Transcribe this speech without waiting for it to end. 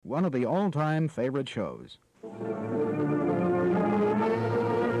one of the all-time favorite shows. Because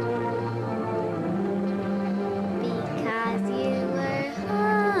you were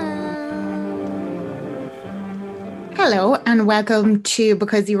home. Hello and welcome to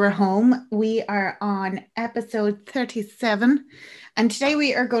Because You Were Home. We are on episode 37 and today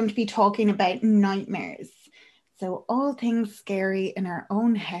we are going to be talking about nightmares. So all things scary in our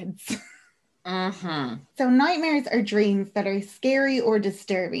own heads. So nightmares are dreams that are scary or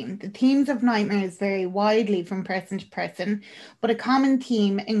disturbing. The themes of nightmares vary widely from person to person, but a common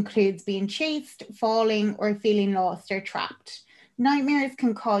theme includes being chased, falling, or feeling lost or trapped. Nightmares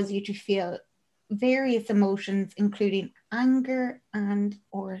can cause you to feel various emotions, including anger and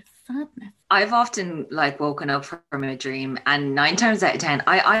or sadness. I've often woken up from a dream, and 9 times out of 10,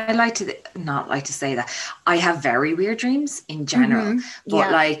 I like to not like to say that I have very weird dreams in general,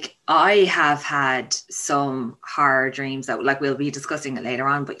 but I have had some horror dreams that we'll be discussing it later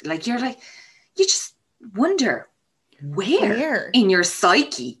on. But you just wonder where in your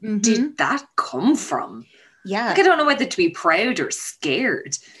psyche did that come from? Yeah, I don't know whether to be proud or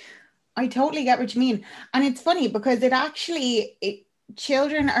scared. I totally get what you mean, and it's funny because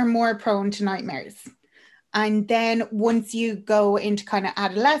children are more prone to nightmares. And then once you go into kind of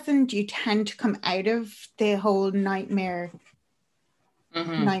adolescent, you tend to come out of the whole nightmares.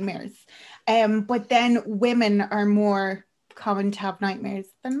 But then women are more common to have nightmares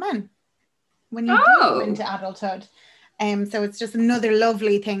than men when you do go into adulthood. So it's just another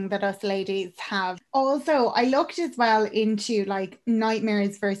lovely thing that us ladies have. Also, I looked as well into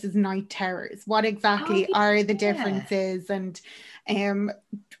nightmares versus night terrors. What exactly are the differences? And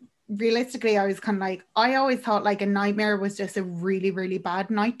realistically, I was kind of I always thought a nightmare was just a really, really bad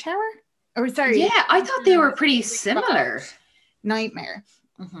night terror. Or sorry. Yeah, I thought they were pretty similar. Nightmare.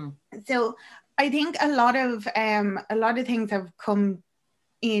 So I think a lot of things have come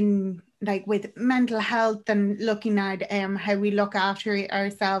in with mental health and looking at how we look after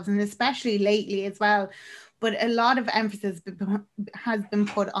ourselves, and especially lately as well. But a lot of emphasis has been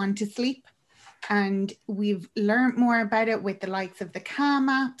put onto sleep. And we've learned more about it with the likes of the Calm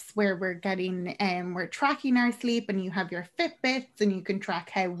apps, where we're tracking our sleep, and you have your Fitbits and you can track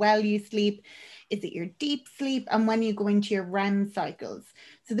how well you sleep. Is it your deep sleep? And when you go into your REM cycles.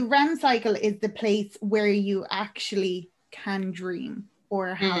 So the REM cycle is the place where you actually can dream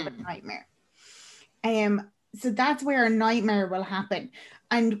or have a nightmare. So that's where a nightmare will happen.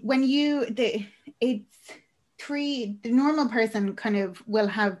 And when the normal person kind of will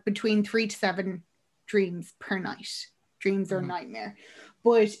have between 3 to 7 dreams per night. Dreams or nightmare.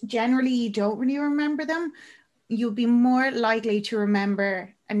 But generally you don't really remember them. You'll be more likely to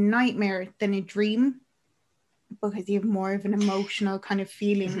remember a nightmare than a dream because you have more of an emotional kind of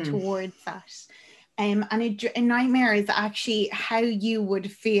feeling towards that. And a nightmare is actually how you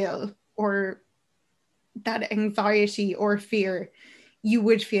would feel, or that anxiety or fear you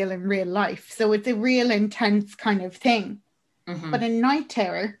would feel in real life. So it's a real intense kind of thing. But a night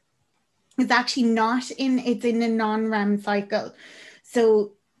terror is actually it's in a non-REM cycle.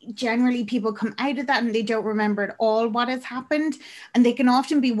 So generally people come out of that and they don't remember at all what has happened, and they can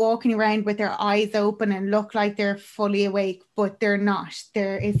often be walking around with their eyes open and look like they're fully awake, but they're not.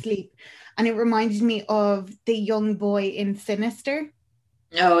 They're asleep. And it reminded me of the young boy in Sinister.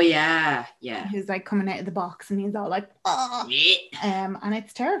 Oh, yeah. Who's coming out of the box and he's all and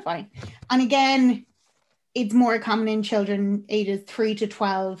it's terrifying. And again, it's more common in children ages 3 to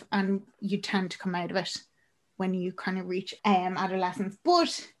 12, and you tend to come out of it when you kind of reach adolescence.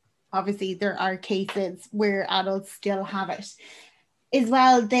 But obviously there are cases where adults still have it. As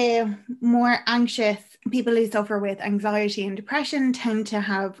well, the more anxious people who suffer with anxiety and depression tend to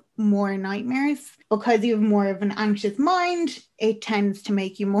have more nightmares. Because you have more of an anxious mind, it tends to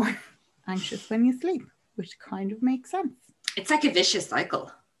make you more anxious when you sleep, which kind of makes sense. It's like a vicious cycle.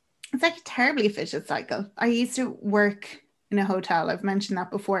 It's like a terribly vicious cycle. I used to work in a hotel. I've mentioned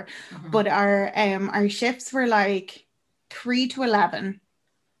that before. But our shifts were 3 to 11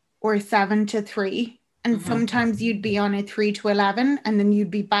 or 7 to 3. And sometimes you'd be on at 3 to 11 and then you'd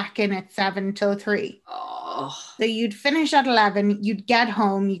be back in at 7 till 3. So you'd finish at 11, you'd get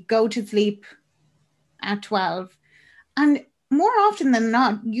home, you'd go to sleep at 12. And more often than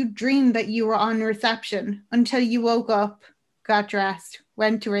not, you dreamed that you were on reception until you woke up, got dressed,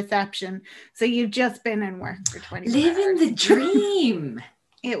 went to reception. So you've just been in work for 20 minutes. Living the dream.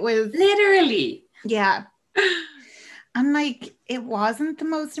 It was literally. Yeah. And it wasn't the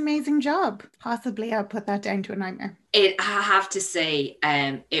most amazing job. Possibly I'll put that down to a nightmare. I have to say,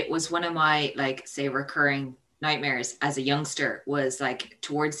 it was one of my recurring nightmares as a youngster was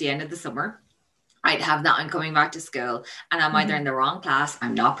towards the end of the summer. I'd have that I'm coming back to school and I'm either in the wrong class,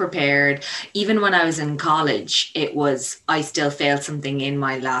 I'm not prepared. Even when I was in college, I still failed something in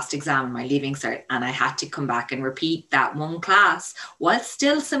my last exam, my leaving cert, and I had to come back and repeat that one class while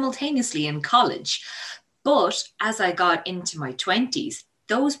still simultaneously in college. But as I got into my 20s,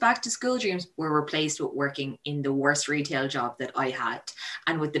 those back to school dreams were replaced with working in the worst retail job that I had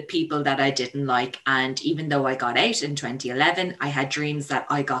and with the people that I didn't like. And even though I got out in 2011, I had dreams that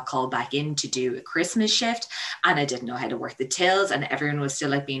I got called back in to do a Christmas shift and I didn't know how to work the tills and everyone was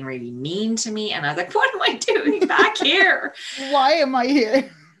still like being really mean to me. And I was like, what am I doing back here? Why am I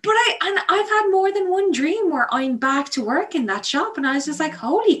here? But I've had more than one dream where I'm back to work in that shop. And I was just like,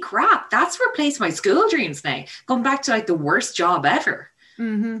 holy crap, that's replaced my school dreams now. Going back to like the worst job ever.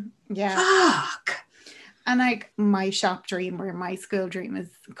 Yeah. Fuck. And like my shop dream or my school dream is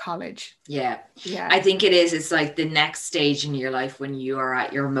college. Yeah. Yeah. I think it is. It's like the next stage in your life when you are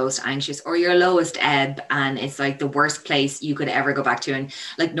at your most anxious or your lowest ebb. And it's like the worst place you could ever go back to. And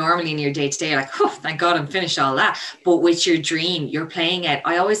like normally in your day to day, like, oh, thank God I'm finished all that. But with your dream, you're playing it.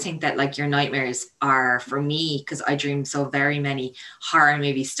 I always think that like your nightmares are for me, because I dream so very many horror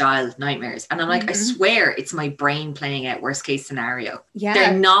movie style nightmares. And I'm like, I swear it's my brain playing out worst case scenario. Yeah.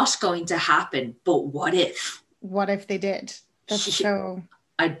 They're not going to happen. But what if? What if they did? That's so...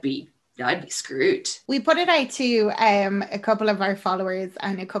 I'd be screwed. We put it out to a couple of our followers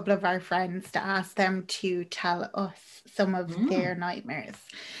and a couple of our friends to ask them to tell us some of their nightmares.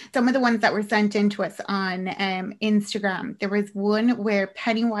 Some of the ones that were sent in to us on Instagram. There was one where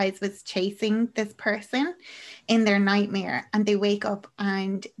Pennywise was chasing this person in their nightmare and they wake up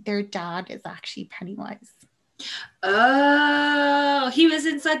and their dad is actually Pennywise. Oh, he was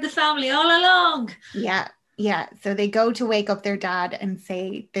inside the family all along. Yeah, so they go to wake up their dad and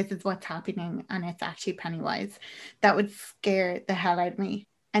say, this is what's happening, and it's actually Pennywise. That would scare the hell out of me.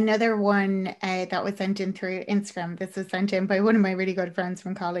 Another one that was sent in through Instagram, this was sent in by one of my really good friends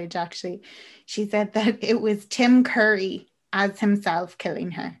from college, actually. She said that it was Tim Curry as himself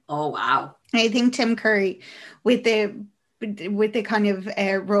killing her. Oh, wow. I think Tim Curry, with the kind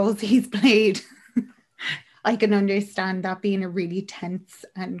of roles he's played, I can understand that being a really tense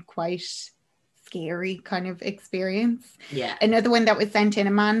and quite scary kind of experience. Yeah. Another one that was sent in,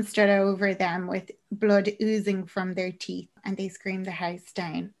 a man stood over them with blood oozing from their teeth and they screamed the house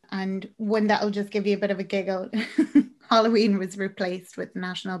down. And one that'll just give you a bit of a giggle. Halloween was replaced with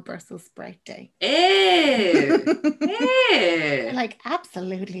National Brussels Sprout Day. Ew. Ew. Like,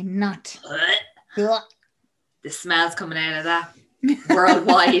 absolutely not. The smell's coming out of that.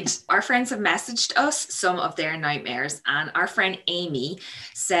 Worldwide. Our friends have messaged us some of their nightmares, and our friend Amy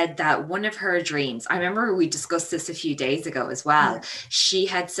said that one of her dreams, I remember we discussed this a few days ago as well. She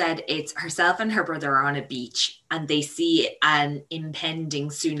had said it's herself and her brother are on a beach and they see an impending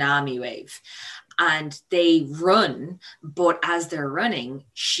tsunami wave and they run, but as they're running,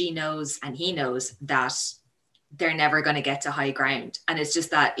 she knows and he knows that they're never going to get to high ground. And it's just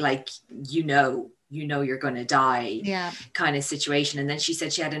that, like, you know you're going to die kind of situation. And then she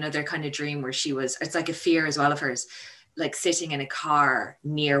said she had another kind of dream where it's like a fear as well of hers, like sitting in a car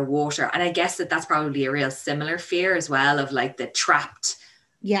near water. And I guess that's probably a real similar fear as well, of like the trapped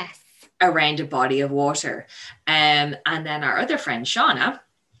around a body of water. And then our other friend Shauna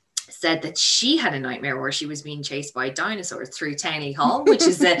said that she had a nightmare where she was being chased by dinosaurs through Townley Hall, which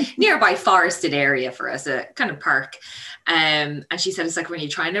is a nearby forested area for us, a kind of park. And she said it's like when you're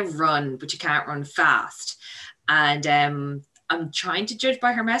trying to run, but you can't run fast. And I'm trying to judge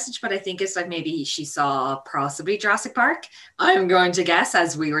by her message, but I think it's like maybe she saw possibly Jurassic Park. I'm going to guess,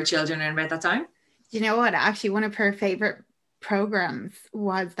 as we were children around about that time. You know what? Actually, one of her favorite programs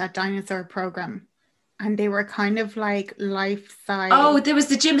was that dinosaur program. And they were kind of like life-size. Oh, there was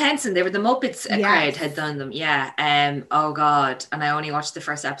the Jim Henson. They were the Muppets crowd had done them. Yeah. Oh, God. And I only watched the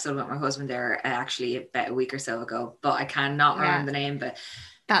first episode with my husband there actually about a week or so ago. But I cannot remember the name. But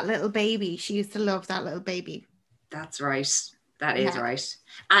that little baby. She used to love that little baby. That's right. That is right.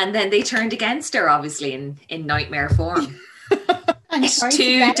 And then they turned against her, obviously, in nightmare form. It's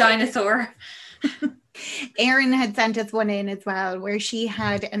too dinosaur. Erin had sent us one in as well where she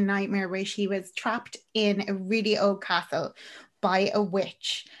had a nightmare where she was trapped in a really old castle by a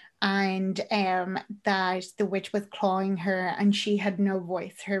witch, and that the witch was clawing her and she had no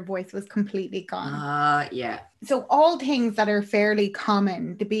voice. Her voice was completely gone. So all things that are fairly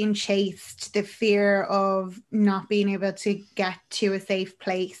common, the being chased, the fear of not being able to get to a safe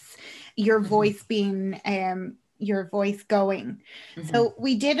place, your voice being your voice going. So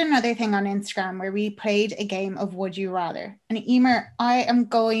we did another thing on Instagram where we played a game of Would You Rather. And Emer, I am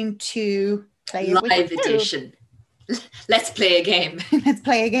going to play it live edition. Let's play a game. Let's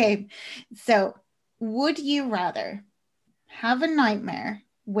play a game. So would you rather have a nightmare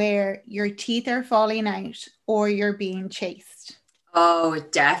where your teeth are falling out or you're being chased? Oh,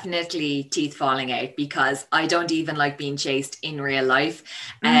 definitely teeth falling out, because I don't even like being chased in real life.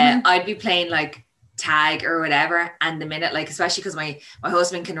 I'd be playing like tag or whatever, and the minute, like, especially because my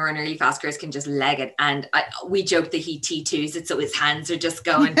husband can run really fast, Chris can just leg it, and we joke that he T2s it, so his hands are just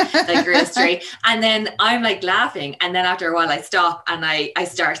going like real straight, and then I'm like laughing, and then after a while I stop and I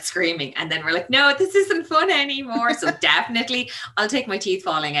start screaming, and then we're like, no, this isn't fun anymore. So definitely I'll take my teeth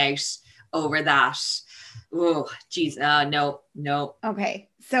falling out over that. Oh geez, no. Okay,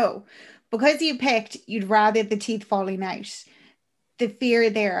 so because you picked you'd rather the teeth falling out, the fear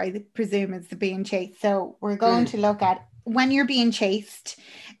there, I presume, is the being chased. So we're going to look at when you're being chased,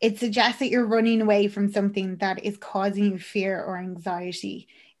 it suggests that you're running away from something that is causing you fear or anxiety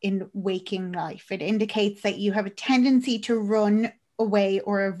in waking life. It indicates that you have a tendency to run away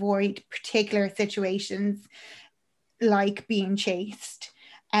or avoid particular situations like being chased.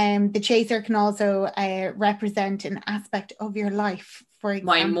 The chaser can also represent an aspect of your life. For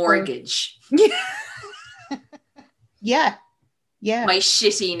example, my mortgage. Yeah. My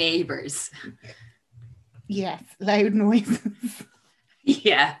shitty neighbors. Yes, loud noises.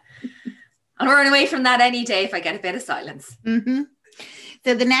 Yeah. I'll run away from that any day if I get a bit of silence. Mm-hmm.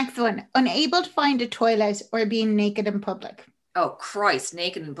 So the next one, unable to find a toilet or being naked in public. Oh Christ,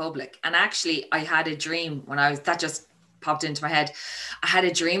 naked in public. And actually I had a dream that just popped into my head. I had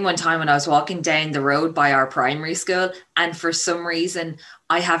a dream one time when I was walking down the road by our primary school, and for some reason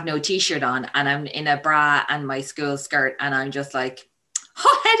I have no t-shirt on and I'm in a bra and my school skirt, and I'm just like,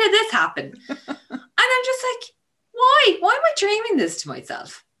 how did this happen? And I'm just like, why am I dreaming this to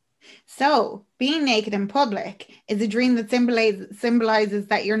myself? So being naked in public is a dream that symbolizes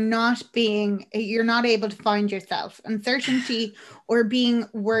that you're not able to find yourself, uncertainty, or being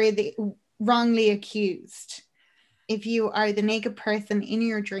wrongly accused. If you are the naked person in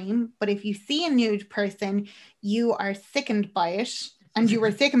your dream, but if you see a nude person, you are sickened by it, and you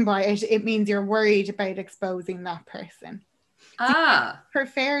were sickened by it, it means you're worried about exposing that person. Do you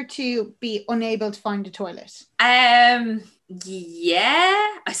prefer to be unable to find a toilet? Yeah,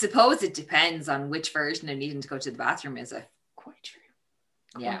 I suppose it depends on which version of needing to go to the bathroom is it. Quite true.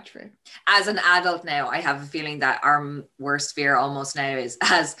 Quite true. As an adult now, I have a feeling that our worst fear almost now is,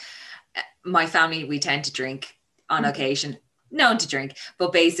 as my family, we tend to drink on occasion, known to drink,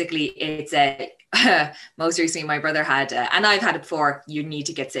 but basically it's most recently my brother had, and I've had it before, you need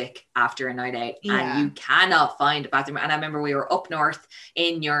to get sick after a night out and you cannot find a bathroom. And I remember we were up north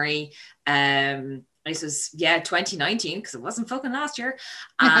in Newry, this was 2019, because it wasn't fucking last year,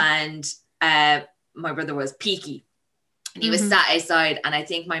 and my brother was peaky and he was sat outside, and I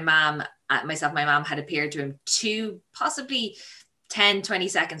think my mom had appeared to him possibly 10-20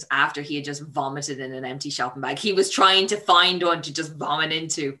 seconds after he had just vomited in an empty shopping bag. He was trying to find one to just vomit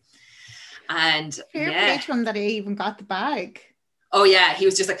into. And fair play to him that he even got the bag. Oh yeah, he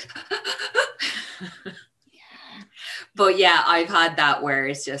was just like But yeah, I've had that where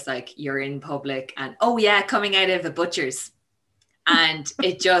it's just like you're in public and coming out of a butcher's and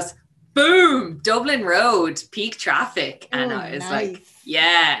it just boom, Dublin Road, peak traffic. And I was like,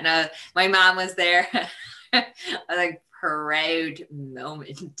 my mom was there. I was like, proud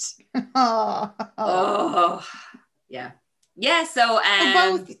moment. So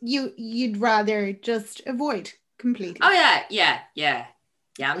both you'd rather just avoid completely. I'm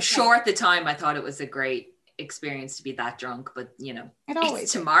sure at the time I thought it was a great experience to be that drunk, but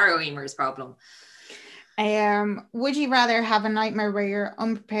it's tomorrow Emer's problem. Would you rather have a nightmare where you're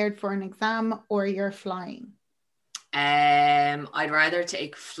unprepared for an exam or you're flying? I'd rather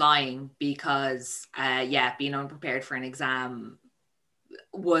take flying because being unprepared for an exam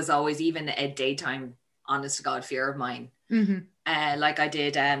was always even a daytime honest to God fear of mine. Like I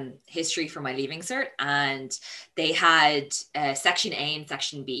did history for my leaving cert, and they had section A and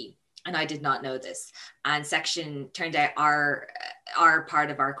section B, and I did not know this, and turned out our part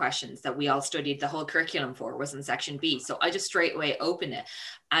of our questions that we all studied the whole curriculum for was in section B. So I just straight away opened it,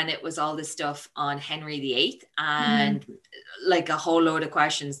 and it was all this stuff on Henry VIII and like a whole load of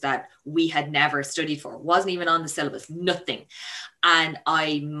questions that we had never studied for, wasn't even on the syllabus, nothing. And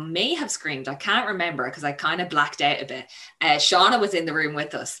I may have screamed, I can't remember because I kind of blacked out a bit. Shauna was in the room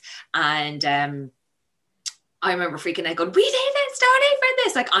with us, and I remember freaking out going, we didn't study for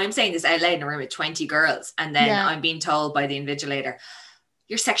this. Like I'm saying this out loud in a room with 20 girls. And then I'm being told by the invigilator,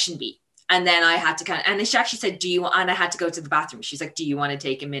 you're section B. And then I had to and she actually said, and I had to go to the bathroom. She's like, do you want to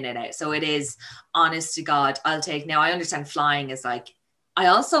take a minute out? So it is honest to God, now I understand flying is like,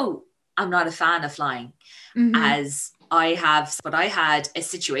 I'm not a fan of flying as I had a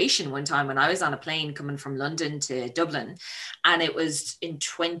situation one time when I was on a plane coming from London to Dublin, and it was in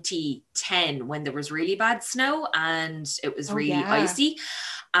 2010 when there was really bad snow and it was really icy,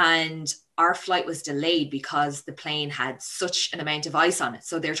 and our flight was delayed because the plane had such an amount of ice on it.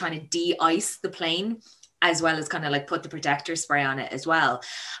 So they're trying to de-ice the plane, as well as kind of like put the protector spray on it as well.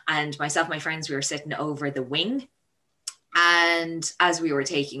 And myself and my friends, we were sitting over the wing. And as we were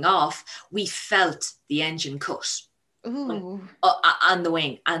taking off, we felt the engine cut on the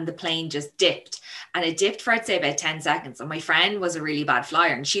wing, and the plane just dipped. And it dipped for, I'd say, about 10 seconds. And my friend was a really bad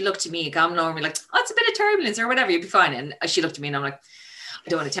flyer. And she looked at me, coming over me like, oh, it's a bit of turbulence or whatever, you'll be fine. And she looked at me and I'm like, I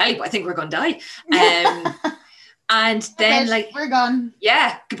don't want to tell you, but I think we're going to die. And then like, we're gone.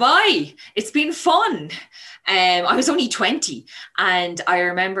 Yeah, goodbye. It's been fun. I was only 20. And I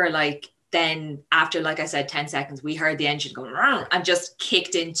remember like, then after, like I said, 10 seconds, we heard the engine going and just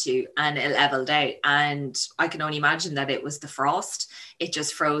kicked into, and it leveled out. And I can only imagine that it was the frost. It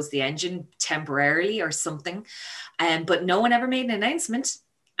just froze the engine temporarily or something. But no one ever made an announcement.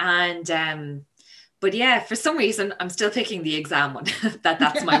 And, but yeah, for some reason, I'm still picking the exam one.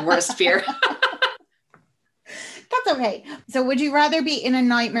 That's my worst fear. That's okay. So would you rather be in a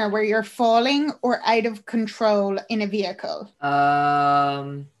nightmare where you're falling or out of control in a vehicle?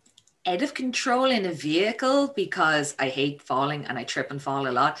 Out of control in a vehicle, because I hate falling and I trip and fall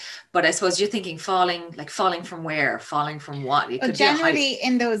a lot. But I suppose you're thinking falling from where? Falling from what? It could generally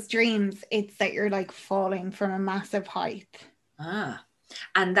in those dreams, it's that you're like falling from a massive height.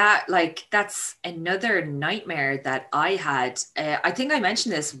 And that's another nightmare that I had. I think I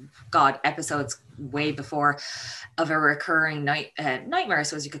mentioned this, episodes way before, of a recurring nightmare, I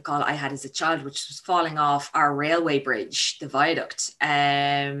suppose you could call it, I had as a child, which was falling off our railway bridge, the viaduct,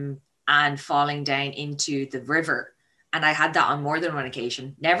 and falling down into the river. And I had that on more than one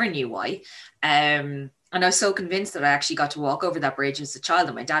occasion, never knew why. And I was so convinced that I actually got to walk over that bridge as a child.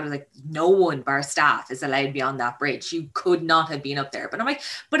 And my dad was like, no one bar staff is allowed beyond that bridge. You could not have been up there. But I'm like,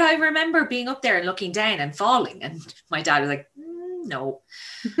 but I remember being up there and looking down and falling. And my dad was like, no.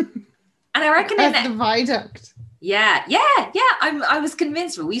 And I reckon that's the viaduct. Yeah. I was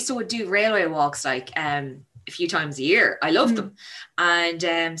convinced, but we used to do railway walks like a few times a year. I loved them.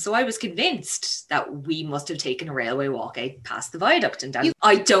 And so I was convinced that we must have taken a railway walk out past the viaduct. And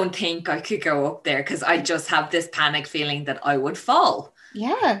I don't think I could go up there because I just have this panic feeling that I would fall.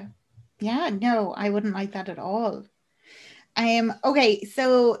 Yeah. No, I wouldn't like that at all. Okay,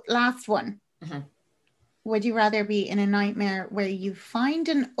 so last one. Would you rather be in a nightmare where you find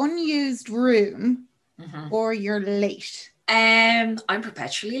an unused room or you're late? I'm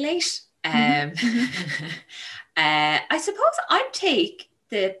perpetually late. I suppose I'd take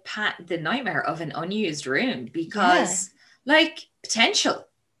the nightmare of an unused room because like potential.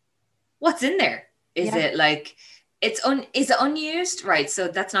 What's in there? Is it like is it unused? Right. So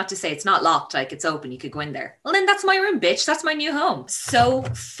that's not to say it's not locked, like it's open, you could go in there. Well, then that's my room, bitch. That's my new home. So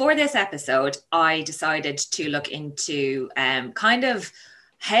for this episode, I decided to look into kind of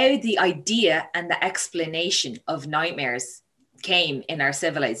how the idea and the explanation of nightmares came in our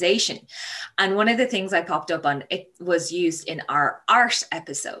civilization. And one of the things I popped up on, it was used in our art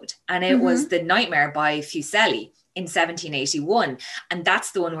episode, and it was The Nightmare by Fuseli in 1781. And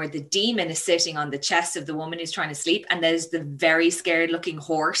that's the one where the demon is sitting on the chest of the woman who's trying to sleep, and there's the very scared looking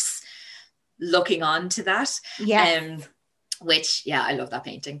horse looking on to that. Which I love that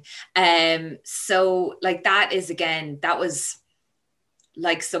painting. So like that was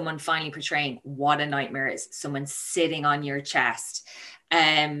like someone finally portraying what a nightmare is, someone sitting on your chest.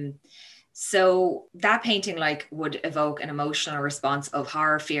 So that painting like would evoke an emotional response of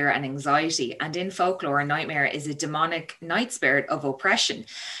horror, fear, and anxiety. And in folklore, a nightmare is a demonic night spirit of oppression.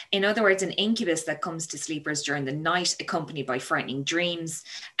 In other words, an incubus that comes to sleepers during the night, accompanied by frightening dreams.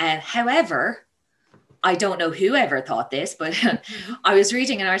 However, I don't know who ever thought this, but I was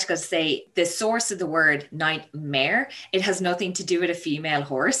reading an article to say the source of the word nightmare, it has nothing to do with a female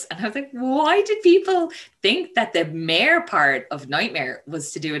horse. And I was like, why did people think that the mare part of nightmare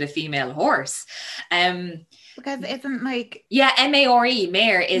was to do with a female horse? Because isn't like... Yeah, M-A-R-E,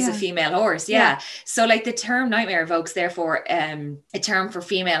 mare is a female horse. Yeah. So like the term nightmare evokes therefore a term for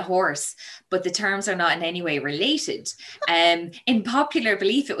female horse, but the terms are not in any way related. In popular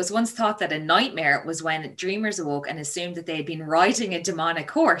belief, it was once thought that a nightmare was when dreamers awoke and assumed that they had been riding a demonic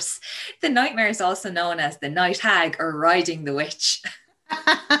horse. The nightmare is also known as the night hag or riding the witch.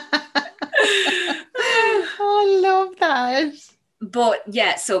 I love that. But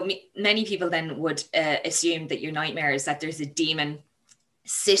yeah, so many people then would assume that your nightmare is that there's a demon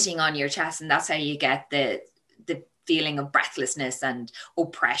sitting on your chest, and that's how you get the feeling of breathlessness and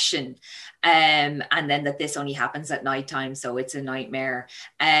oppression, and then that this only happens at nighttime, so it's a nightmare.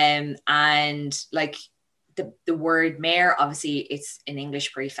 And like the word mare, obviously it's an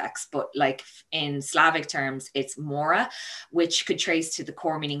English prefix, but like in Slavic terms, it's mora, which could trace to the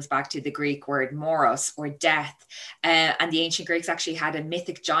core meanings back to the Greek word moros, or death. And the ancient Greeks actually had a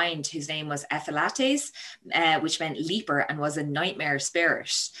mythic giant whose name was Ephialtes, which meant leaper and was a nightmare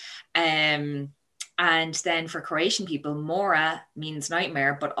spirit. And then for Croatian people, mora means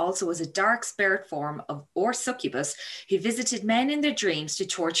nightmare, but also was a dark spirit form of, or succubus, who visited men in their dreams to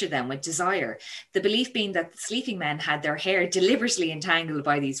torture them with desire. The belief being that the sleeping men had their hair deliberately entangled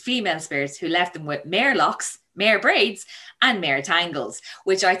by these female spirits who left them with mare locks, mare braids, and mare tangles,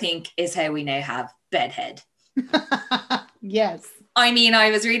 which I think is how we now have bedhead. Yes. I mean,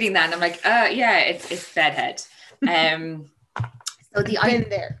 I was reading that and I'm like, yeah, it's bedhead. So Been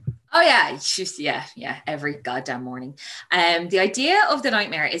there. Oh yeah, it's just, yeah, every goddamn morning. The idea of the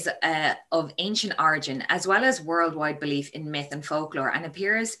nightmare is of ancient origin, as well as worldwide belief in myth and folklore, and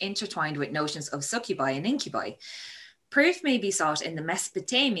appears intertwined with notions of succubi and incubi. Proof may be sought in the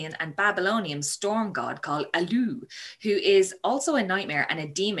Mesopotamian and Babylonian storm god called Alu, who is also a nightmare and a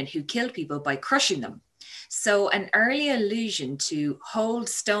demon who killed people by crushing them. So an early allusion to hold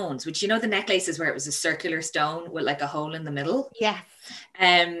stones, which, you know, the necklaces where it was a circular stone with like a hole in the middle. Yes.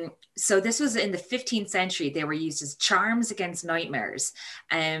 So this was in the 15th century. They were used as charms against nightmares,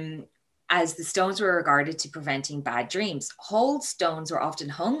 as the stones were regarded to preventing bad dreams. Hold stones were often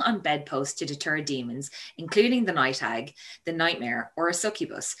hung on bedposts to deter demons, including the night hag, the nightmare, or a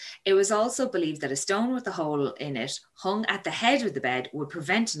succubus. It was also believed that a stone with a hole in it hung at the head of the bed would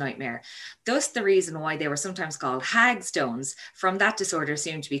prevent a nightmare. Thus, the reason why they were sometimes called hag stones from that disorder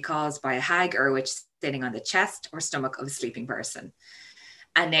seemed to be caused by a hag or witch sitting on the chest or stomach of a sleeping person.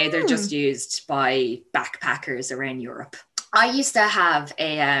 And now they're just used by backpackers around Europe. I used to have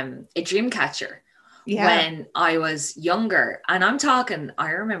a dream catcher when I was younger. And I'm talking, I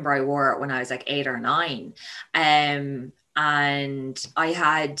remember I wore it when I was like 8 or 9. And I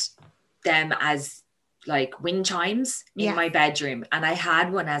had them as like wind chimes in my bedroom. And I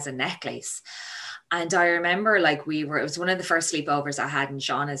had one as a necklace. And I remember like it was one of the first sleepovers I had in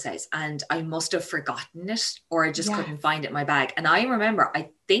Shauna's house, and I must have forgotten it, or I just couldn't find it in my bag. And I remember,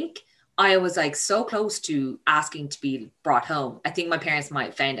 I think I was like so close to asking to be brought home. I think my parents might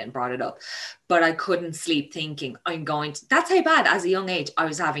have found it and brought it up, but I couldn't sleep thinking that's how bad as a young age I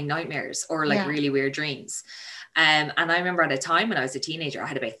was having nightmares or like really weird dreams. And I remember at a time when I was a teenager, I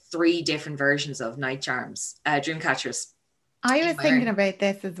had about 3 different versions of night charms, dream catchers. I was thinking about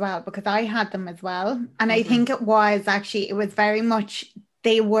this as well, because I had them as well. And I think it was very much,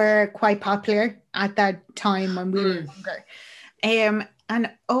 they were quite popular at that time when we were younger. And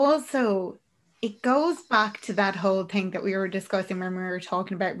also, it goes back to that whole thing that we were discussing when we were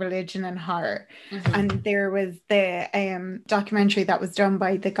talking about religion and horror. And there was the documentary that was done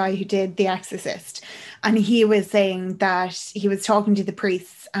by the guy who did The Exorcist. And he was saying that he was talking to the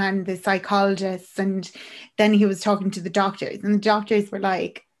priests and the psychologists, and then he was talking to the doctors. And the doctors were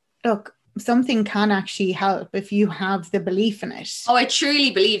like, look, something can actually help if you have the belief in it. Oh, I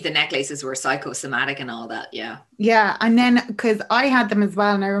truly believe the necklaces were psychosomatic and all that. Yeah. And then, because I had them as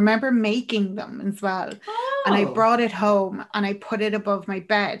well, and I remember making them as well. And I brought it home and I put it above my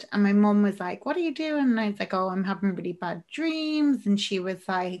bed, and my mum was like, what are you doing? And I was like, oh, I'm having really bad dreams. And she was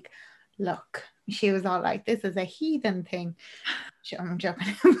like, look, she was all like, this is a heathen thing. I'm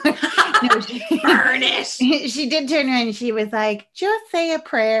joking. No, burn it. She did turn around and she was like, just say a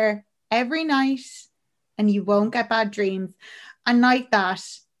prayer every night and you won't get bad dreams. And like that,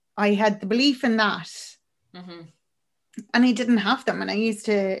 I had the belief in that. And I didn't have them. And I used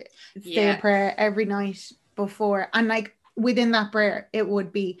to say a prayer every night before. And like within that prayer, it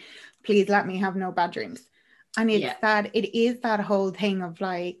would be, please let me have no bad dreams. And it is that whole thing of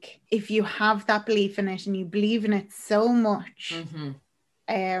like, if you have that belief in it and you believe in it so much,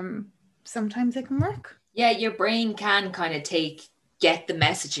 sometimes it can work. Yeah, your brain can kind of get the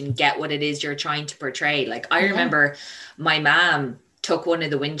message and get what it is you're trying to portray. Like I remember my mom took one of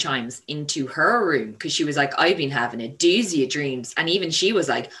the wind chimes into her room because she was like, I've been having a doozy of dreams. And even she was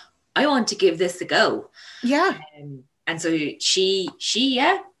like, I want to give this a go. Yeah. And so she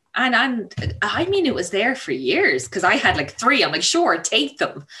and I mean, it was there for years because I had like 3. I'm like, sure, take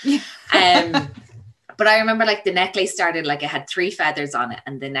them. But I remember like the necklace started, like it had 3 feathers on it,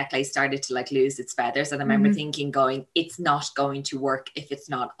 and the necklace started to like lose its feathers. And I remember thinking it's not going to work if it's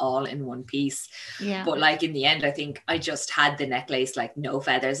not all in one piece. Yeah. But like in the end, I think I just had the necklace like no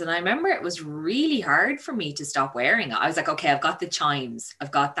feathers. And I remember it was really hard for me to stop wearing it. I was like, okay, I've got the chimes.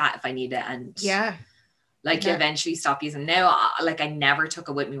 I've got that if I need it. And Like you eventually stop using. Now, like I never took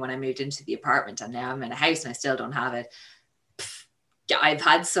it with me when I moved into the apartment, and now I'm in a house and I still don't have it. I've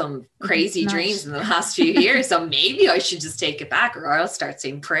had some crazy dreams in the last few years, so maybe I should just take it back, or I'll start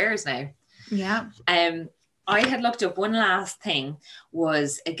saying prayers now. Yeah. I had looked up one last thing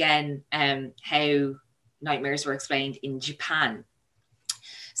was again how nightmares were explained in Japan.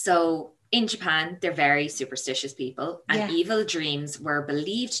 So in Japan, they're very superstitious people, and evil dreams were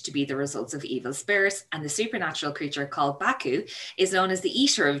believed to be the results of evil spirits, and the supernatural creature called Baku is known as the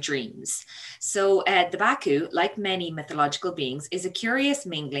eater of dreams. So the Baku, like many mythological beings, is a curious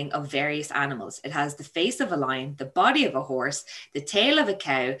mingling of various animals. It has the face of a lion, the body of a horse, the tail of a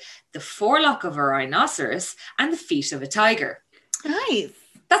cow, the forelock of a rhinoceros, and the feet of a tiger. Nice.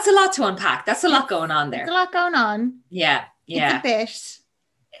 That's a lot to unpack. That's a lot going on there. There's a lot going on. Yeah. It's a bit.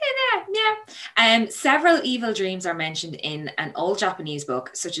 Several evil dreams are mentioned in an old Japanese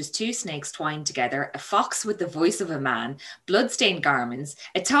book, such as two snakes twined together, a fox with the voice of a man, bloodstained garments,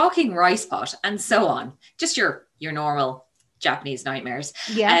 a talking rice pot, and so on. Just your normal Japanese nightmares.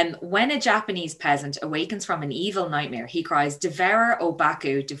 Yeah. When a Japanese peasant awakens from an evil nightmare, he cries, "Devour, O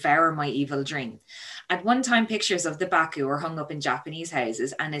Baku, devour my evil dream." At one time, pictures of the Baku were hung up in Japanese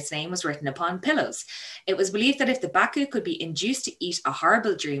houses, and its name was written upon pillows. It was believed that if the Baku could be induced to eat a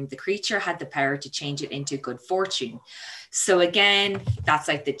horrible dream, the creature had the power to change it into good fortune. So again, that's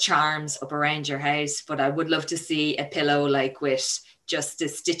like the charms up around your house, but I would love to see a pillow like with just a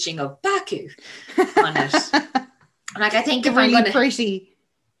stitching of Baku on it. Like I think if really I'm gonna, pretty.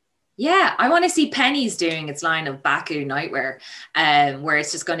 Yeah, I want to see Penny's doing its line of Baku nightwear, where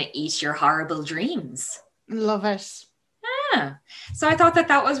it's just going to eat your horrible dreams. Love it. Yeah. So I thought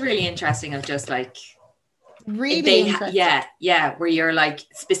that was really interesting of just like really interesting. Where you're like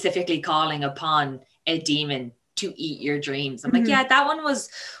specifically calling upon a demon to eat your dreams. I'm like, yeah, that one was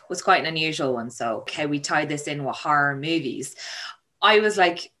quite an unusual one. So how we tie this in with horror movies. I was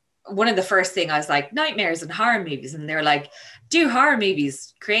like, one of the first thing I was like, nightmares and horror movies, and they're like, do horror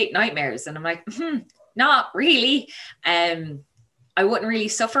movies create nightmares? And I'm like, not really. I wouldn't really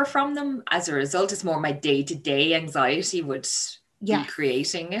suffer from them as a result. It's more my day-to-day anxiety would be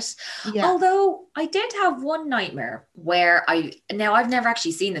creating it. Yeah. Although I did have one nightmare where I've never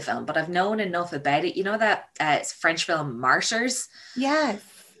actually seen the film, but I've known enough about it. You know that French film Martyrs? Yes.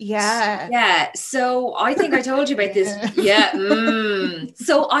 Yeah. Yeah. So I think I told you about this. Yeah.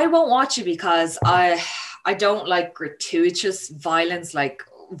 So I won't watch it because I don't like gratuitous violence, like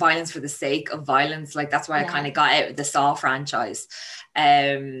violence for the sake of violence. Like that's why I kind of got out of the Saw franchise.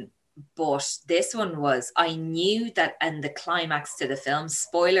 But this one was, I knew that in the climax to the film,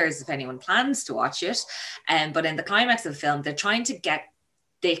 spoilers if anyone plans to watch it, but in the climax of the film, they're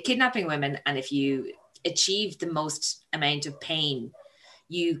kidnapping women, and if you achieve the most amount of pain,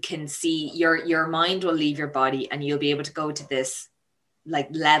 you can see your mind will leave your body, and you'll be able to go to this like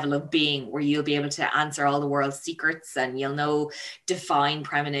level of being where you'll be able to answer all the world's secrets, and you'll know divine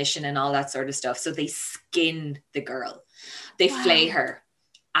premonition and all that sort of stuff. So they skin the girl, they flay her,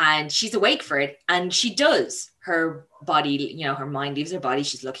 and she's awake for it, and she does. Her body, her mind leaves her body.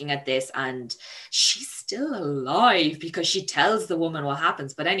 She's looking at this, and she's still alive because she tells the woman what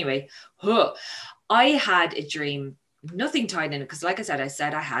happens. But anyway, I had a dream, nothing tied in it, because like I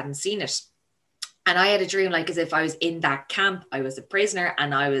said I hadn't seen it. And I had a dream like as if I was in that camp. I was a prisoner,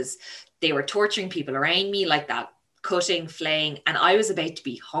 and they were torturing people around me like that, cutting, flaying, and I was about to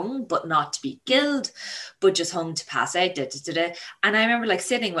be hung, but not to be killed, but just hung to pass out. And I remember like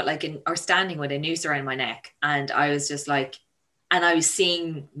sitting with or standing with a noose around my neck, and I was just like, and I was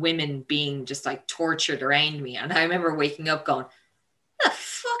seeing women being just like tortured around me. And I remember waking up going, where the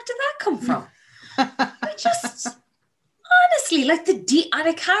fuck did that come from? I just... honestly, like and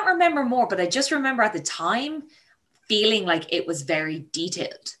I can't remember more, but I just remember at the time feeling like it was very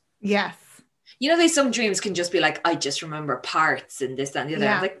detailed. Yes. There's some dreams can just be like, I just remember parts and this, that, and the other.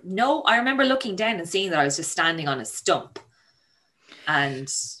 Yeah. I'm like, no, I remember looking down and seeing that I was just standing on a stump.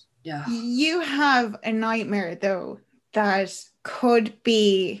 And yeah. You have a nightmare though that could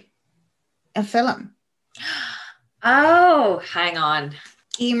be a film. Oh, hang on.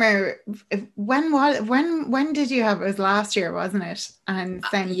 Emer, when did you have it? It was last year, wasn't it? And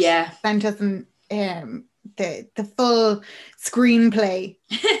sent us the full screenplay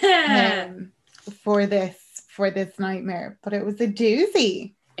for this nightmare. But it was a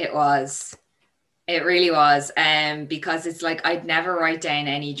doozy. It really was. Because it's like I'd never write down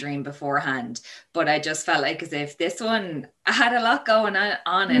any dream beforehand, but I just felt like as if this one had a lot going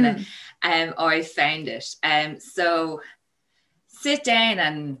on in it. I found it. So sit down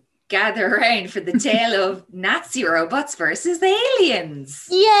and gather around for the tale of Nazi robots versus aliens.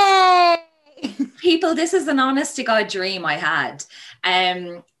 Yay! People, this is an honest to God dream I had.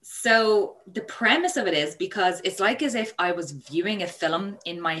 So the premise of it is because it's like as if I was viewing a film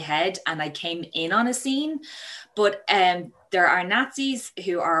in my head and I came in on a scene, but there are Nazis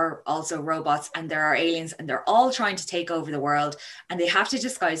who are also robots, and there are aliens, and they're all trying to take over the world, and they have to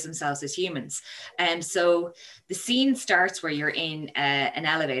disguise themselves as humans. And so the scene starts where you're in an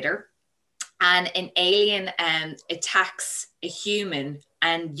elevator, and an alien attacks a human,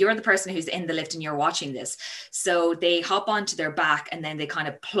 and you're the person who's in the lift and you're watching this. So they hop onto their back, and then they kind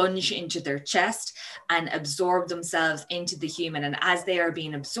of plunge into their chest and absorb themselves into the human. And as they are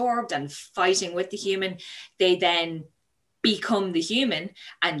being absorbed and fighting with the human, they then become the human,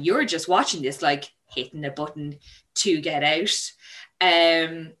 and you're just watching this, like hitting a button to get out.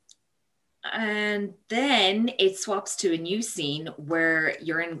 And then it swaps to a new scene where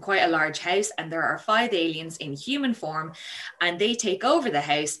you're in quite a large house, and there are 5 aliens in human form, and they take over the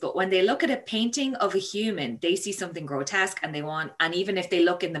house. But when they look at a painting of a human, they see something grotesque, and even if they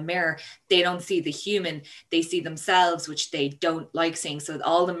look in the mirror, they don't see the human, they see themselves, which they don't like seeing. So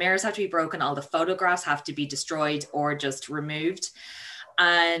all the mirrors have to be broken, all the photographs have to be destroyed or just removed.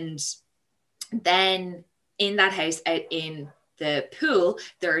 And then in that house, out in the pool,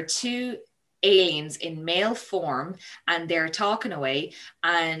 there are 2 aliens in male form, and they're talking away,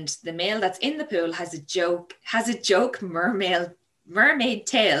 and the male that's in the pool has a joke mermaid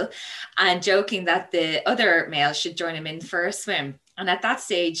tail, and joking that the other male should join him in for a swim. And at that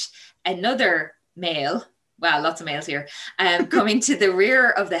stage, another male, wow, lots of males here, coming to the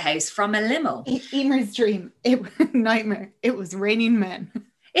rear of the house from a limo. Emer's dream, nightmare, it was raining men.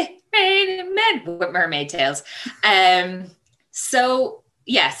 Raining men with mermaid tails.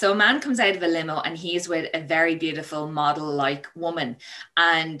 So a man comes out of a limo, and he's with a very beautiful model-like woman.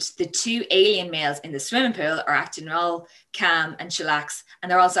 And the 2 alien males in the swimming pool are acting all calm and chillax.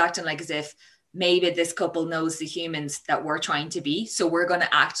 And they're also acting like as if maybe this couple knows the humans that we're trying to be. So we're going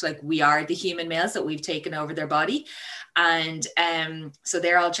to act like we are the human males, that we've taken over their body. And so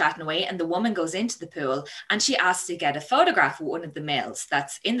they're all chatting away, and the woman goes into the pool, and she asks to get a photograph of one of the males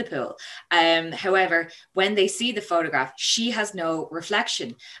that's in the pool. However, when they see the photograph, she has no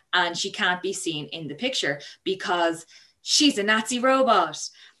reflection, and she can't be seen in the picture because she's a Nazi robot.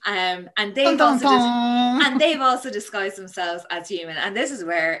 And they've also disguised themselves as human, and this is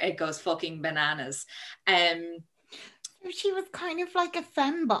where it goes fucking bananas. She was kind of like a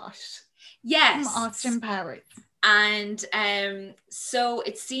fembot. Yes, from Austin Powers. And so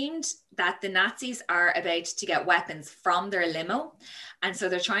it seemed that the Nazis are about to get weapons from their limo, and so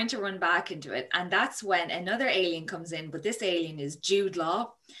they're trying to run back into it. And that's when another alien comes in, but this alien is Jude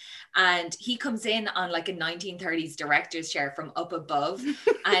Law. And he comes in on like a 1930s director's chair from up above,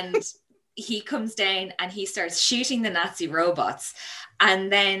 and he comes down and he starts shooting the Nazi robots.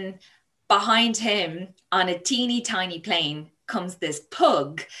 And then behind him on a teeny tiny plane comes this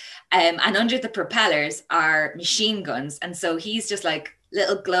pug, and under the propellers are machine guns. And so he's just like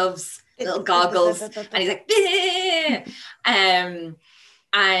little gloves, little goggles, and he's like, and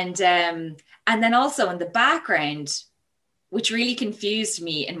then also in the background, which really confused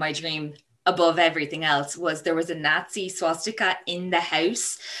me in my dream above everything else, was there was a Nazi swastika in the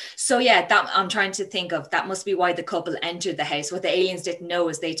house. So yeah, that I'm trying to think of, that must be why the couple entered the house. What the aliens didn't know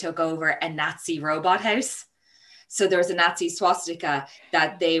is they took over a Nazi robot house. So there was a Nazi swastika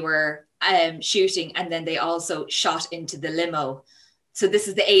that they were shooting, and then they also shot into the limo. So this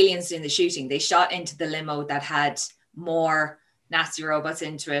is the aliens doing the shooting. They shot into the limo that had more Nazi robots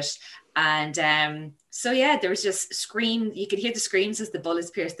into it. And so yeah, there was just scream. You could hear the screams as the bullets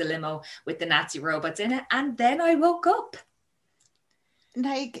pierced the limo with the Nazi robots in it. And then I woke up.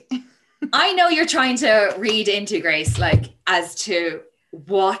 Like, I know you're trying to read into, Grace, like as to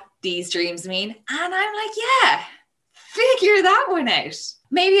what these dreams mean. And I'm like, yeah, figure that one out.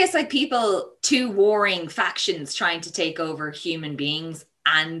 Maybe it's like two warring factions trying to take over human beings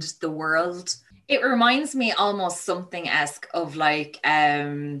and the world. It reminds me almost something-esque of like,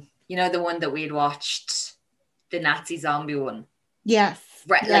 the one that we had watched, the Nazi zombie one. Yes.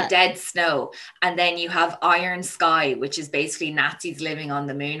 Right, yeah. Like Dead Snow. And then you have Iron Sky, which is basically Nazis living on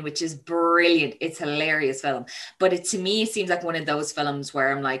the moon, which is brilliant. It's a hilarious film. But to me, it seems like one of those films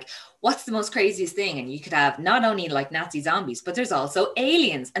where I'm like, what's the most craziest thing? And you could have not only like Nazi zombies, but there's also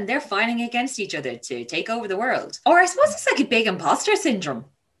aliens, and they're fighting against each other to take over the world. Or I suppose it's like a big imposter syndrome.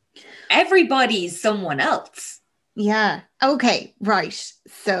 Everybody's someone else. Yeah. Okay. Right.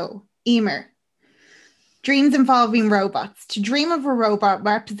 So, Emer. Dreams involving robots. To dream of a robot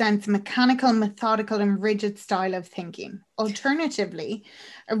represents a mechanical, methodical, and rigid style of thinking. Alternatively,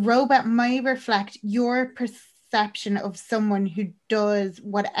 a robot may reflect your perception of someone who does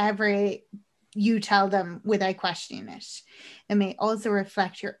whatever you tell them without questioning it. It may also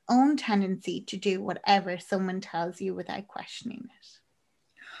reflect your own tendency to do whatever someone tells you without questioning it.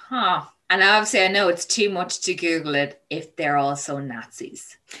 Huh. And obviously I know it's too much to Google it if they're also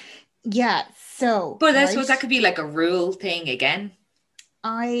Nazis. Yeah, so... But I suppose that could be like a rule thing again.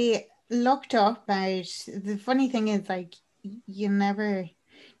 I looked up about... The funny thing is, like, you never...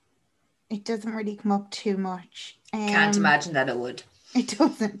 It doesn't really come up too much. Can't imagine that it would. It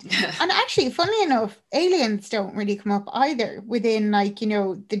doesn't. And actually, funnily enough, aliens don't really come up either within, like, you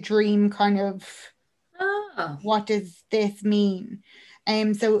know, the dream kind of... Oh. What does this mean?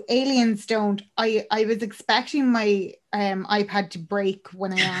 So aliens don't. I was expecting my iPad to break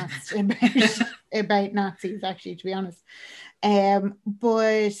when I asked about Nazis, actually, to be honest.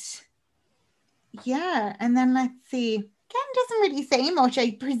 But yeah, and then let's see. Ken doesn't really say much.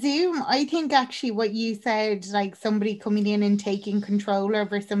 I think actually what you said, like somebody coming in and taking control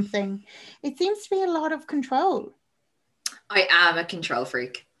over something, it seems to be a lot of control. I am a control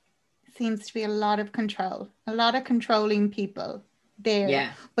freak. Seems to be a lot of control, a lot of controlling people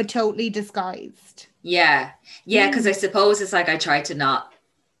there, but totally disguised. Yeah, because I suppose it's like I try to not,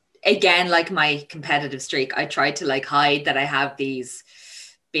 again, like my competitive streak, I try to like hide that I have these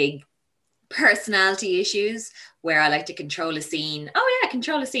big personality issues where I like to control a scene.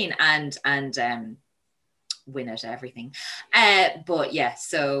 Control a scene and win at everything. But yeah,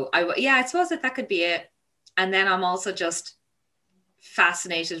 so I suppose that could be it. And then I'm also just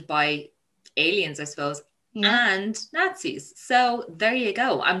fascinated by aliens, I suppose. And Nazis. So there you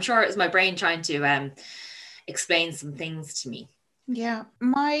go. I'm sure it's my brain trying to explain some things to me. Yeah.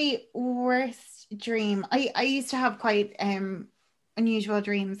 My worst dream, I used to have quite unusual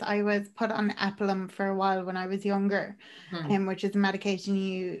dreams. I was put on Epilim for a while when I was younger, which is a medication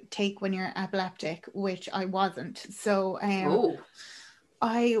you take when you're epileptic, which I wasn't. So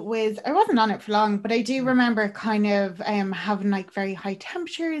I wasn't on it for long, but I do remember kind of having like very high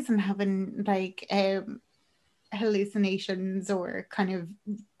temperatures and having like hallucinations or kind of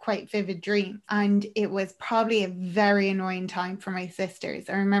quite vivid dreams. And it was probably a very annoying time for my sisters.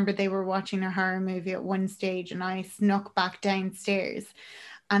 I remember they were watching a horror movie at one stage and I snuck back downstairs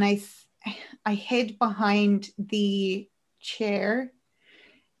and I hid behind the chair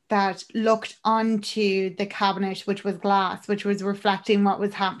that looked onto the cabinet, which was glass, which was reflecting what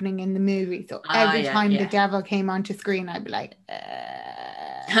was happening in the movie. So every time the devil came onto screen, I'd be like,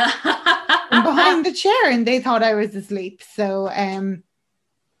 behind the chair, and they thought I was asleep. So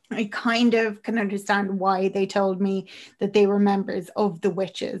I kind of can understand why they told me that they were members of the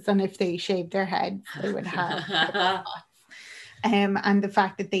witches, and if they shaved their heads, they would have. And the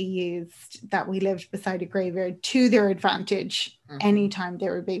fact that they used that we lived beside a graveyard to their advantage anytime they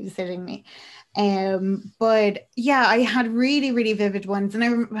were babysitting me. But yeah, I had really, really vivid ones.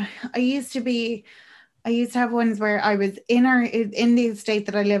 And I used to have ones where I was in the estate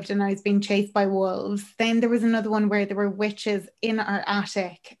that I lived in, I was being chased by wolves. Then there was another one where there were witches in our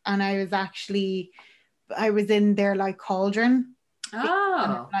attic and I was in their like cauldron.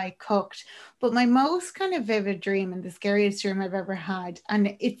 Like cooked. But my most kind of vivid dream and the scariest dream I've ever had,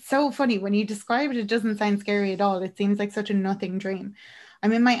 and it's so funny when you describe it, it doesn't sound scary at all. It seems like such a nothing dream.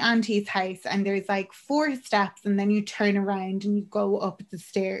 I'm in my auntie's house and there's like 4 steps and then you turn around and you go up the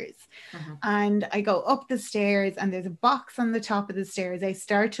stairs. And I go up the stairs and there's a box on the top of the stairs. I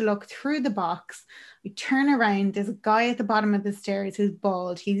start to look through the box. I turn around. There's a guy at the bottom of the stairs who's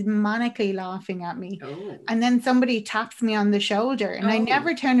bald. He's manically laughing at me. And then somebody taps me on the shoulder and I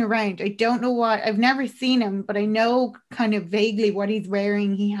never turn around. I don't know what, I've never seen him, but I know kind of vaguely what he's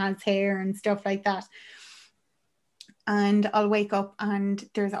wearing. He has hair and stuff like that. And I'll wake up and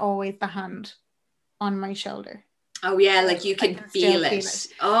there's always the hand on my shoulder. Oh yeah, like you can feel it.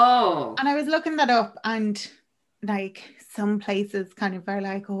 Oh. And I was looking that up and like some places kind of are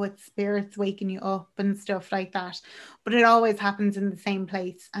like, oh, it's spirits waking you up and stuff like that. But it always happens in the same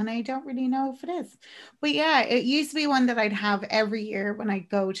place. And I don't really know if it is. But yeah, it used to be one that I'd have every year when I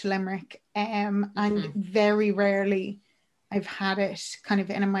go to Limerick. And very rarely I've had it kind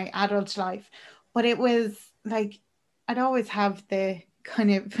of in my adult life. But it was like, I'd always have the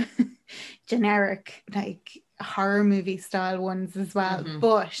kind of generic like horror movie style ones as well.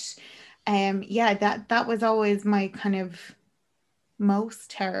 But that was always my kind of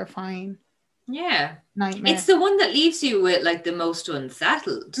most terrifying nightmare. It's the one that leaves you with like the most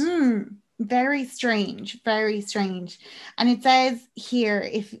unsettled. Very strange. And it says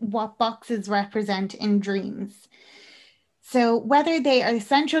here what boxes represent in dreams. So whether they are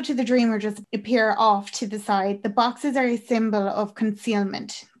essential to the dream or just appear off to the side, the boxes are a symbol of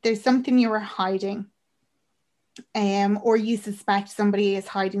concealment. There's something you are hiding. or you suspect somebody is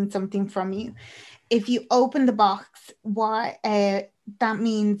hiding something from you. If you open the box, that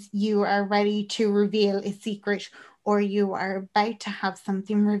means you are ready to reveal a secret, or you are about to have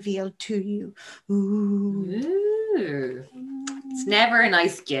something revealed to you. Ooh. It's never a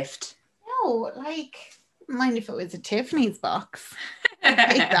nice gift. No, like, mind if it was a Tiffany's box?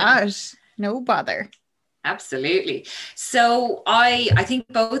 Take that. No bother. Absolutely. So I think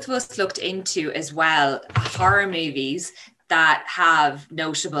both of us looked into as well horror movies that have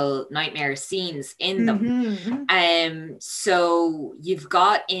notable nightmare scenes in them. So you've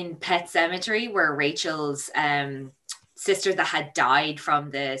got in Pet Sematary, where Rachel's sister that had died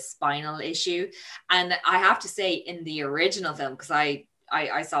from the spinal issue, and I have to say, in the original film, because I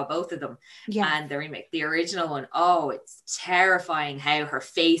saw both of them, and the remake, the original one, it's terrifying how her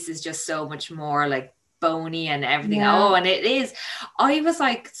face is just so much more like bony and everything. And it is, I was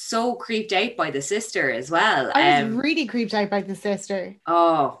like so creeped out by the sister as well. I was really creeped out by the sister.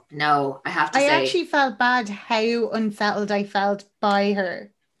 Oh no, I have to say, I actually felt bad how unsettled I felt by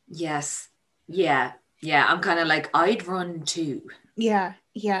her. Yes. Yeah, I'm kind of like, I'd run too. Yeah,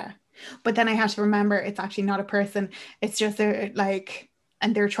 but then I had to remember it's actually not a person, it's just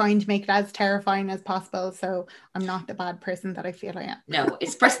and they're trying to make it as terrifying as possible. So I'm not the bad person that I feel I am. No,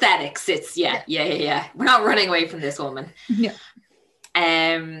 it's prosthetics. It's yeah. We're not running away from this woman. No.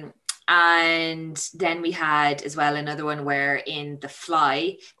 And then we had as well another one where in The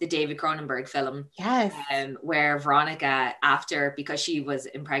Fly, the David Cronenberg film, where Veronica, because she was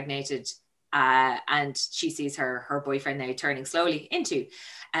impregnated, and she sees her boyfriend now turning slowly into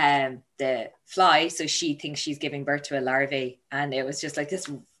the fly, so she thinks she's giving birth to a larvae, and it was just like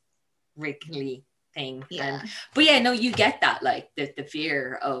this wriggly thing. But you get that, like the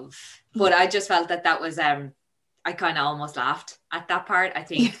fear of, but I just felt that was I kind of almost laughed at that part. I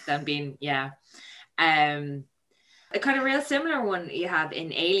think them being a kind of real similar one you have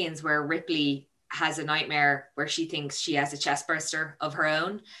in Aliens, where Ripley has a nightmare where she thinks she has a chest burster of her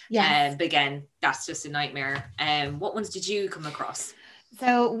own. But again, that's just a nightmare. What ones did you come across?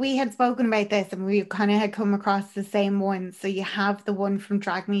 So we had spoken about this, and we kind of had come across the same one. So you have the one from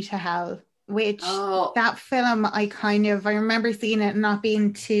Drag Me to Hell, which that film, I remember seeing it and not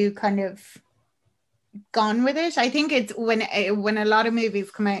being too kind of gone with it. I think it's when a lot of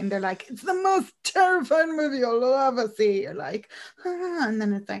movies come out and they're like, it's the most terrifying movie you'll ever see. You're like, and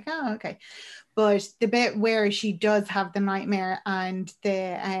then it's like, oh, okay. But the bit where she does have the nightmare and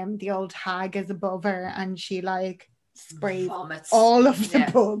the old hag is above her and she like sprays all of the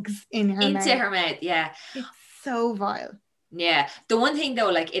bugs into her mouth. Yeah. It's so vile. Yeah. The one thing though,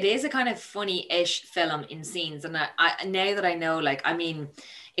 like, it is a kind of funny-ish film in scenes. And I now that I know, like, I mean,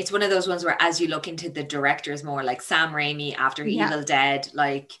 it's one of those ones where as you look into the directors more, like Sam Raimi after Evil Dead,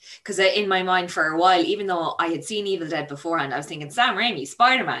 like, because in my mind for a while, even though I had seen Evil Dead beforehand, I was thinking Sam Raimi,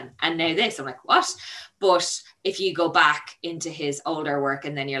 Spider-Man, and now this, I'm like, what? But if you go back into his older work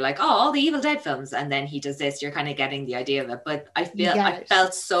and then you're like, all the Evil Dead films, and then he does this, you're kind of getting the idea of it. But I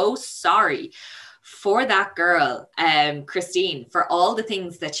felt so sorry for that girl, Christine, for all the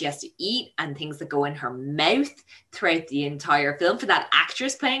things that she has to eat and things that go in her mouth throughout the entire film. For that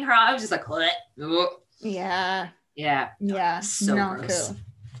actress playing her, I was just like, yeah, so not gross. Cool.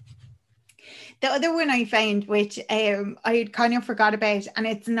 The other one I found, which I kind of forgot about, and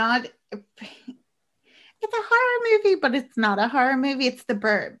it's a horror movie, but it's not a horror movie. It's The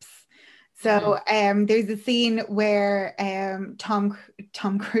Burbs. So there's a scene where Tom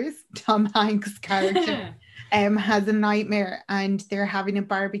Hanks' character has a nightmare and they're having a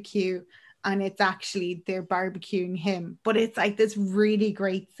barbecue, and it's actually they're barbecuing him. But it's like this really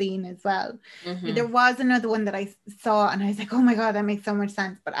great scene as well. There was another one that I saw and I was like, oh my God, that makes so much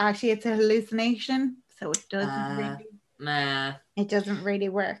sense. But actually it's a hallucination. So it doesn't really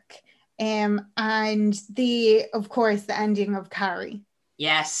work. And of course, the ending of Carrie.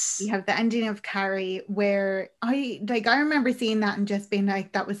 Yes. You have the ending of Carrie where I remember seeing that and just being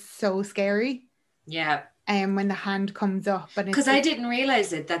like, that was so scary. Yeah. When the hand comes up. Because I didn't realize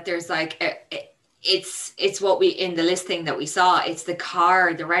that there's like, it's what we, in the list thing that we saw, it's the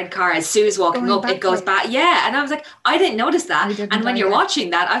red car, as Sue's walking up, it goes back. Yeah. And I was like, I didn't notice that. And when you're watching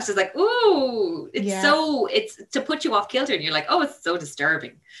that, I was just like, ooh, it's to put you off kilter. And you're like, oh, it's so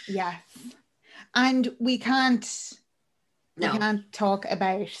disturbing. Yes. And we can't talk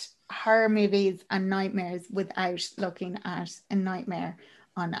about horror movies and nightmares without looking at A Nightmare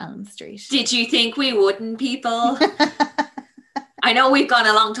on Elm Street. Did you think we wouldn't, people? I know we've gone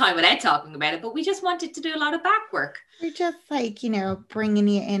a long time without talking about it, but we just wanted to do a lot of back work. We're just like, bringing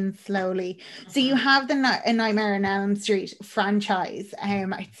you in slowly. So you have the A Nightmare on Elm Street franchise.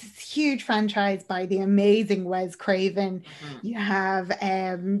 It's a huge franchise by the amazing Wes Craven. You have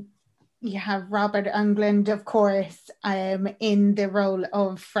Robert Englund, of course, in the role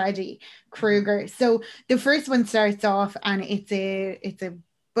of Freddy Krueger. So the first one starts off, and it's a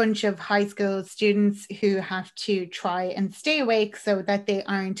bunch of high school students who have to try and stay awake so that they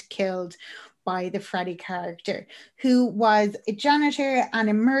aren't killed by the Freddy character, who was a janitor and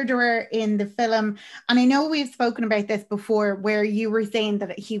a murderer in the film. And I know we've spoken about this before, where you were saying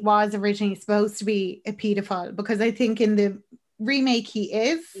that he was originally supposed to be a pedophile, because I think in the remake he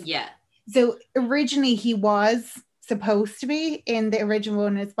is. Yeah. So originally he was supposed to be in the original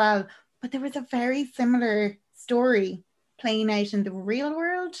one as well, but there was a very similar story playing out in the real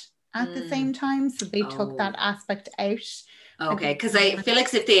world at the same time. So they took that aspect out. Okay, because I feel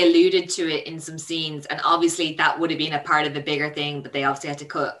like if they alluded to it in some scenes, and obviously that would have been a part of the bigger thing, but they obviously had to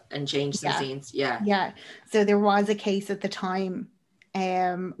cut and change some scenes. Yeah. So there was a case at the time.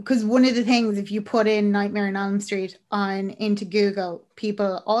 Because one of the things, if you put in Nightmare on Elm Street into Google,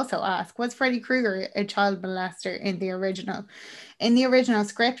 people also ask, was Freddy Krueger a child molester in the original? In the original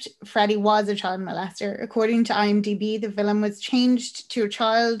script, Freddy was a child molester. According to IMDb, the villain was changed to a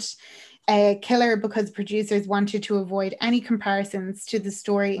child killer because producers wanted to avoid any comparisons to the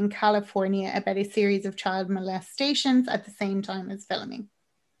story in California about a series of child molestations at the same time as filming.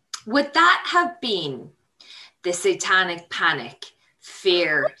 Would that have been the satanic panic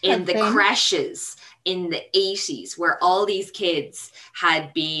fear in the creches in the 80s, where all these kids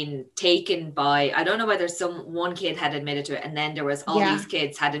had been taken by, I don't know whether one kid had admitted to it, and then there was all these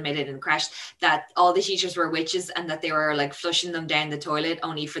kids had admitted in the crash that all the teachers were witches, and that they were like flushing them down the toilet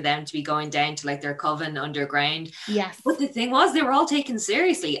only for them to be going down to like their coven underground. Yes. But the thing was, they were all taken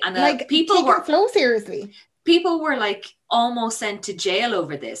seriously, and like people were so seriously. People were like almost sent to jail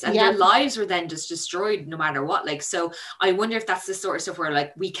over this, and their lives were then just destroyed no matter what. Like, so I wonder if that's the sort of stuff where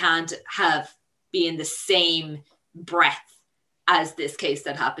like we can't be in the same breath as this case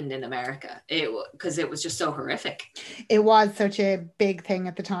that happened in America, because it was just so horrific. It was such a big thing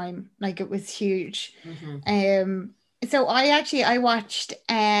at the time. Like, it was huge. So I watched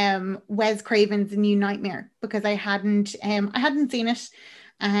Wes Craven's The New Nightmare because I hadn't seen it.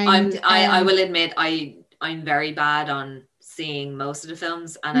 And I will admit I'm very bad on seeing most of the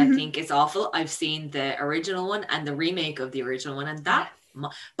films, and I think it's awful. I've seen the original one and the remake of the original one, and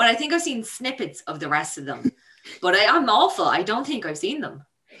but I think I've seen snippets of the rest of them. But I'm awful. I don't think I've seen them.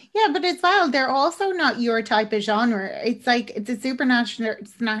 Yeah, but as well, they're also not your type of genre. It's like, it's a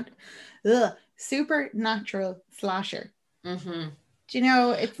supernatural slasher. Do you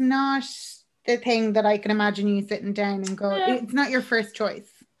know, it's not the thing that I can imagine you sitting down and go, it's not your first choice.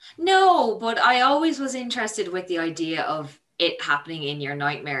 No, but I always was interested with the idea of it happening in your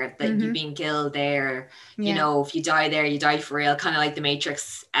nightmare, that you've been killed there. You know, if you die there, you die for real, kind of like the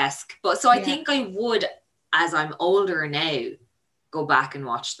Matrix-esque. But so I think I would, as I'm older now, go back and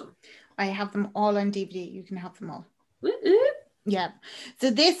watch them. I have them all on DVD. You can have them all. Woo-oo. Yeah. So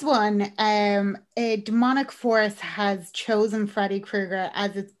this one, a demonic force has chosen Freddy Krueger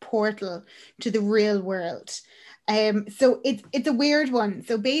as its portal to the real world. So it's a weird one.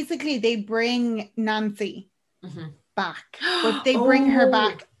 So basically they bring Nancy back, but they bring her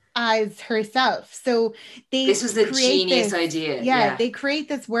back as herself. So this was a genius idea. Yeah, they create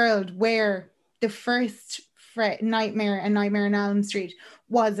this world where the first Nightmare on Elm Street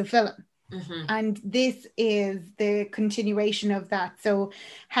was a film. And this is the continuation of that. So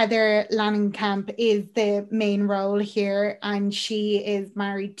Heather Langenkamp is the main role here, and she is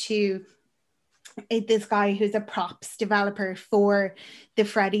married to this guy who's a props developer for the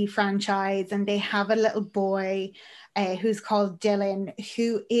Freddy franchise, and they have a little boy who's called Dylan,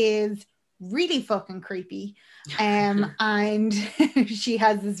 who is really fucking creepy. And she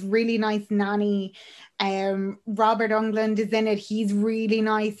has this really nice nanny. Robert Englund is in it. He's really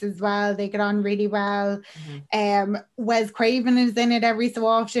nice as well. They get on really well. Wes Craven is in it every so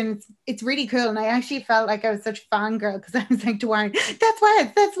often. It's really cool. And I actually felt like I was such a fangirl, because I was like to Warren, that's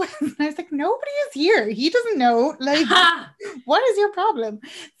Wes. And I was like, nobody is here. He doesn't know. Like, what is your problem?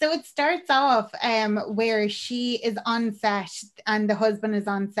 So it starts off where she is on set and the husband is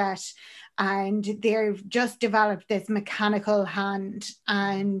on set, and they've just developed this mechanical hand,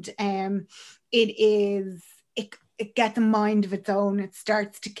 and it gets a mind of its own. It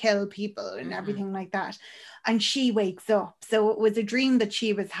starts to kill people and everything like that. And she wakes up. So it was a dream that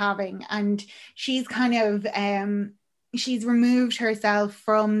she was having, and she's kind of she's removed herself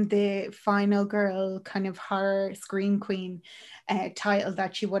from the final girl kind of horror scream queen title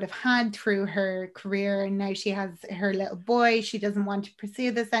that she would have had through her career, and now she has her little boy. She doesn't want to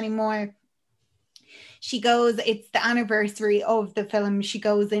pursue this anymore. She goes, it's the anniversary of the film. She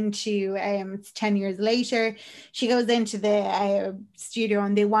goes into, it's 10 years later, she goes into the studio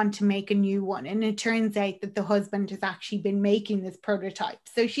and they want to make a new one. And it turns out that the husband has actually been making this prototype.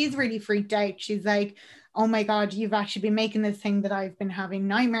 So she's really freaked out. She's like, oh my God, you've actually been making this thing that I've been having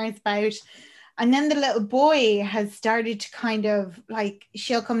nightmares about. And then the little boy has started to kind of like,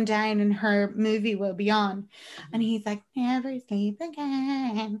 she'll come down and her movie will be on. And he's like, never sleep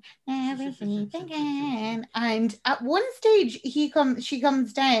again, never sleep again. And at one stage, she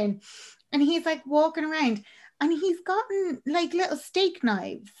comes down and he's like walking around and he's gotten like little steak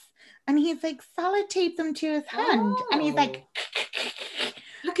knives. And he's like sellotape them to his hand. And he's like,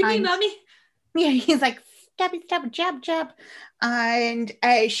 look at me, mommy. Yeah, he's like, stab, jab, jab. And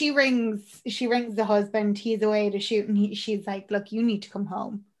she rings the husband. He's away to shoot, and she's like, look, you need to come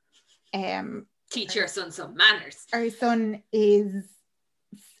home. Teach your son some manners. Our son is,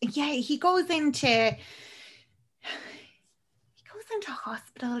 he goes into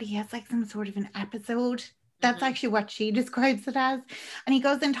hospital. He has like some sort of an episode. That's actually what she describes it as. And he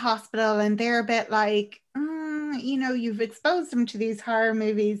goes into hospital and they're a bit like, you know, you've exposed him to these horror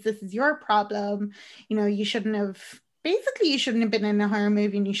movies. This is your problem. You know, you shouldn't have been in a horror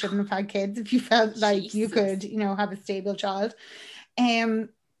movie, and you shouldn't have had kids if you felt like you could, you know, have a stable child.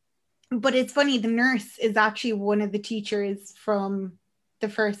 But it's funny, the nurse is actually one of the teachers from the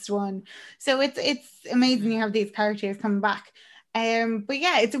first one. So it's amazing you have these characters coming back. But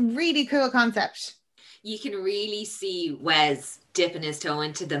yeah, it's a really cool concept. You can really see Wes dipping his toe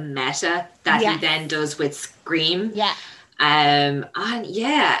into the meta that he then does with Scream. Yeah. And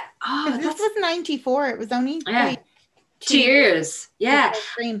yeah. Oh, this was 94. It was only like 2 years. Yeah.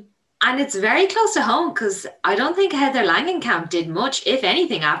 Scream. And it's very close to home because I don't think Heather Langenkamp did much, if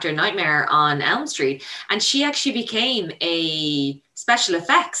anything, after Nightmare on Elm Street. And she actually became a special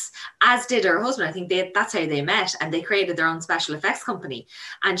effects, as did her husband. I think that's how they met, and they created their own special effects company.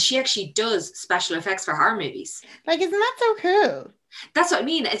 And she actually does special effects for horror movies. Like, isn't that so cool? That's what I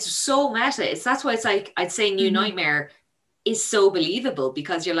mean. It's so meta. That's why it's like, I'd say New Nightmare is so believable,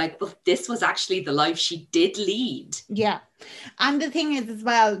 because you're like, well, this was actually the life she did lead. Yeah. And the thing is as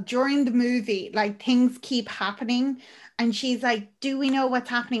well, during the movie, like, things keep happening and she's like, do we know what's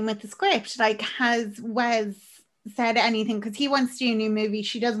happening with the script? Like, has Wes said anything? Because he wants to do a new movie.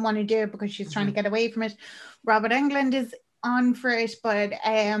 She doesn't want to do it because she's trying to get away from it. Robert Englund is on for it, but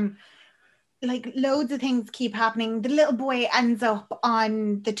like, loads of things keep happening. The little boy ends up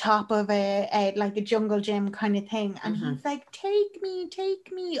on the top of a like a jungle gym kind of thing, and he's like, take me.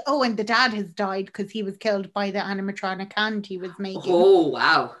 Oh, and the dad has died because he was killed by the animatronic hand he was making. Oh,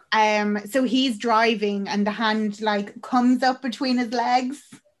 wow. So he's driving and the hand like comes up between his legs,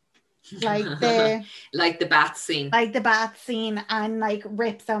 like the bat scene, and like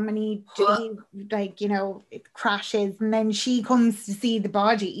rips him, and he like, you know, it crashes, and then she comes to see the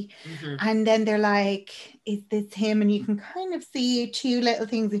body, and then they're like, is this him? And you can kind of see two little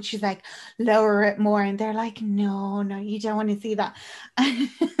things, and she's like, lower it more, and they're like, no, you don't want to see that.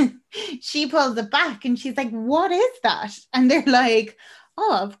 She pulls it back and she's like, what is that? And they're like,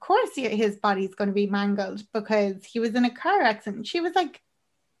 oh, of course his body's going to be mangled because he was in a car accident. She was like,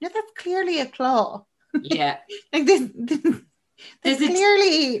 no, that's clearly a claw. Yeah. Like this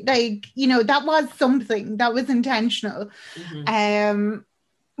clearly, like, you know, that was something that was intentional. But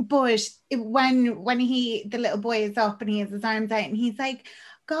when the little boy is up and he has his arms out and he's like,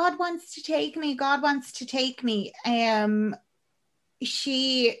 God wants to take me. They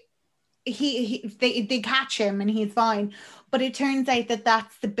catch him and he's fine. But it turns out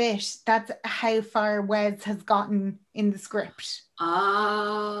that's how far Wes has gotten in the script.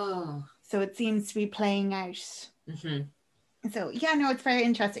 Oh. So it seems to be playing out. So yeah, no, it's very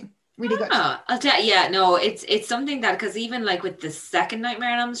interesting. Really good. I'll tell you, yeah, no, it's something that, because even like with the second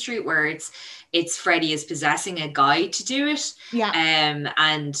Nightmare on Elm Street, where it's Freddy is possessing a guy to do it. Yeah.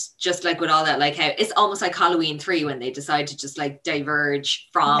 And just like with all that, like how it's almost like Halloween 3 when they decide to just like diverge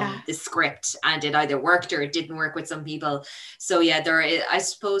from the script, and it either worked or it didn't work with some people. So yeah, I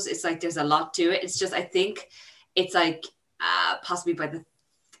suppose it's like there's a lot to it. It's just, I think it's like possibly by the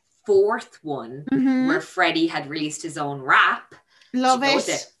fourth one where Freddy had released his own rap. Love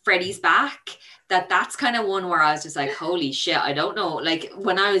it. Freddy's Back. That's kind of one where I was just like, holy shit, I don't know. Like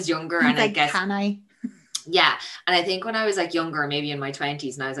when I was younger, and like, I guess, can I? Yeah, and I think when I was like younger, maybe in my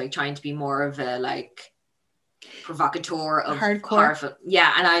 20s, and I was like trying to be more of a like provocateur of Hardcore. horror film.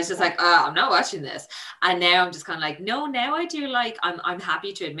 Yeah, and I was just like, I'm not watching this. And now I'm just kind of like, no, now I do like, I'm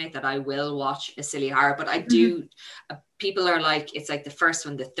happy to admit that I will watch a silly horror, but I do, people are like, it's like the first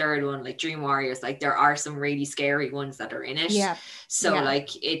one, the third one, like Dream Warriors, like there are some really scary ones that are in it. Yeah. So like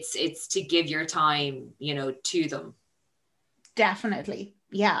it's to give your time, you know, to them. Definitely.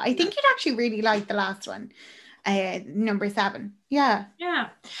 Yeah. I think you'd actually really like the last one. Number 7. Yeah. Yeah.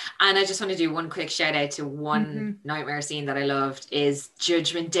 And I just want to do one quick shout out to one nightmare scene that I loved is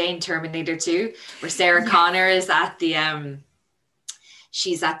Judgment Day in Terminator 2, where Sarah Connor is at the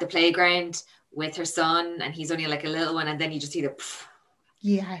she's at the playground with her son and he's only like a little one, and then you just see the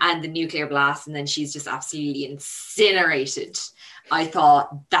and the nuclear blast, and then she's just absolutely incinerated. I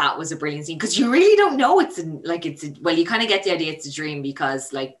thought that was a brilliant scene because you really don't know well, you kind of get the idea it's a dream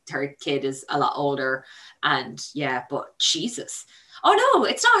because like her kid is a lot older, and but Jesus. Oh no,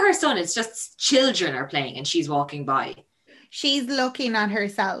 it's not her son, it's just children are playing and she's walking by. She's looking at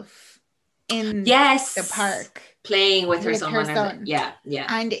herself in the park. Playing with her son. Yeah.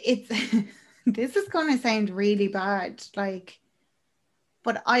 And it's this is going to sound really bad, like,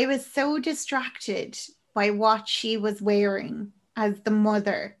 but I was so distracted by what she was wearing as the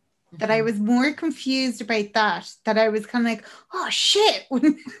mother that I was more confused about that I was kind of like, oh shit.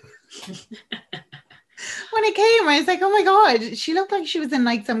 When it came, I was like, oh my God, she looked like she was in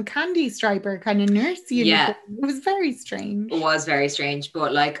like some candy striper kind of nurse uniform. It was very strange. It was very strange,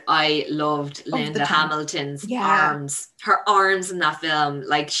 but like I loved Linda Hamilton's arms. Her arms in that film,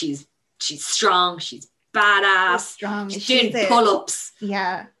 like she's strong, she's badass, she's doing pull-ups.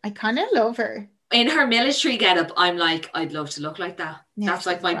 Yeah, I kind of love her. In her military getup, I'm like, I'd love to look like that. Yeah, that's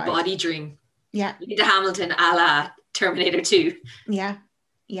like my body dream. Yeah. Linda Hamilton a la Terminator 2. Yeah,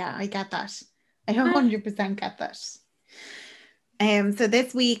 I get that. I 100% get that. So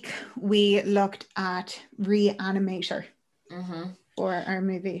this week we looked at Reanimator for our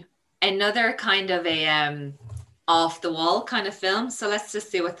movie. Another kind of a off the wall kind of film. So let's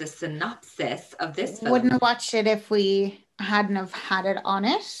just see what the synopsis of this film. Wouldn't have watched it if we hadn't have had it on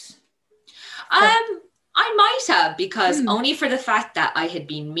it. I might have, because only for the fact that I had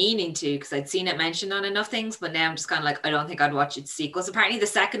been meaning to, because I'd seen it mentioned on enough things, but now I'm just kind of like, I don't think I'd watch its sequels. Apparently the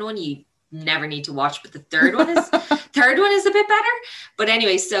second one you never need to watch, but the third one is a bit better. But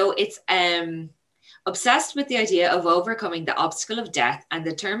anyway, so it's obsessed with the idea of overcoming the obstacle of death and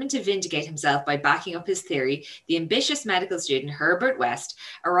determined to vindicate himself by backing up his theory, the ambitious medical student Herbert West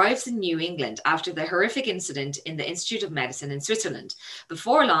arrives in New England after the horrific incident in the Institute of Medicine in Switzerland.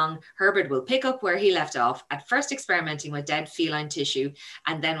 Before long, Herbert will pick up where he left off, at first experimenting with dead feline tissue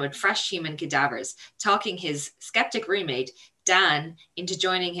and then with fresh human cadavers, talking his skeptic roommate Dan into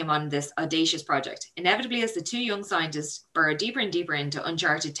joining him on this audacious project. Inevitably, as the two young scientists burrow deeper and deeper into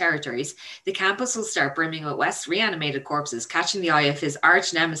uncharted territories, the campus will start brimming with West's reanimated corpses, catching the eye of his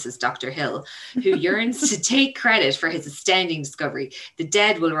arch nemesis, Dr. Hill, who yearns to take credit for his astounding discovery. The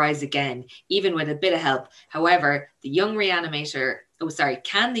dead will rise again, even with a bit of help. However, can the young reanimator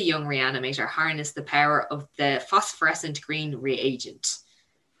harness the power of the phosphorescent green reagent?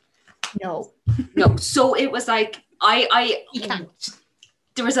 No. So it was like,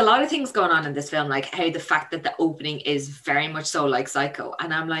 there was a lot of things going on in this film, like how the fact that the opening is very much so like Psycho,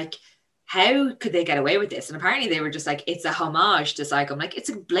 and I'm like, how could they get away with this? And apparently they were just like, it's a homage to Psycho. I'm like, it's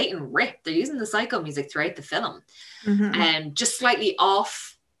a blatant rip. They're using the Psycho music throughout the film, and just slightly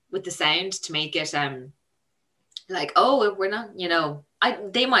off with the sound to make it like, oh, we're not,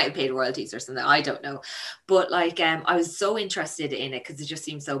 they might have paid royalties or something, I don't know, but like I was so interested in it because it just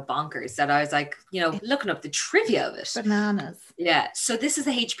seemed so bonkers that I was like, looking up the trivia of it. Bananas. Yeah, so this is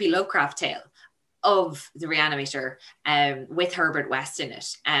a H.P. Lovecraft tale of the Reanimator with Herbert West in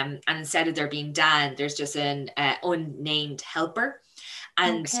it, and instead of there being Dan, there's just an unnamed helper,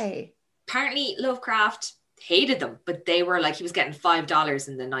 and apparently Lovecraft hated them, but they were like, he was getting $5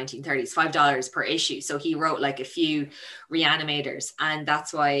 in the 1930s, $5 per issue, so he wrote like a few reanimators, and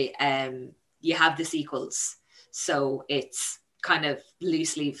that's why you have the sequels. So it's kind of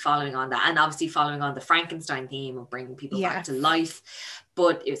loosely following on that, and obviously following on the Frankenstein theme of bringing people back to life.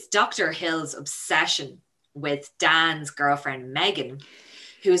 But it's Dr. Hill's obsession with Dan's girlfriend Megan,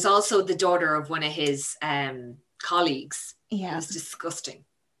 who is also the daughter of one of his colleagues. It was disgusting.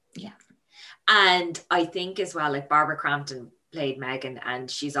 And I think as well, like Barbara Crampton played Megan,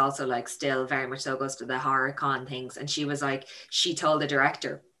 and she's also like still very much so goes to the horror con things. And she was like, she told the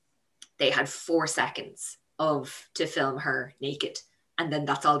director they had 4 seconds to film her naked, and then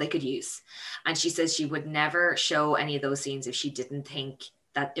that's all they could use. And she says she would never show any of those scenes if she didn't think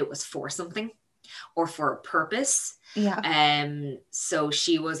that it was for something. or for a purpose. Yeah. So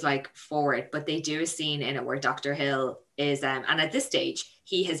she was like for it, but they do a scene in it where Dr. Hill is, and at this stage,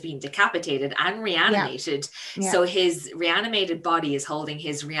 he has been decapitated and reanimated. Yeah. So his reanimated body is holding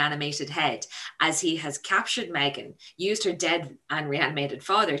his reanimated head as he has captured Megan, used her dead and reanimated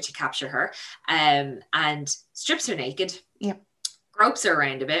father to capture her, and strips her naked, gropes her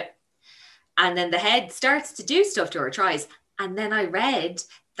around a bit. And then the head starts to do stuff to her, tries. And then I read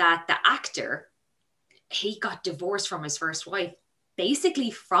that the actor, he got divorced from his first wife.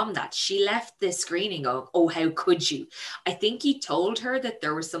 Basically from that, she left the screening of, oh, how could you? I think he told her that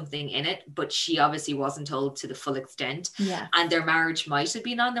there was something in it, but she obviously wasn't told to the full extent. Yeah. And their marriage might have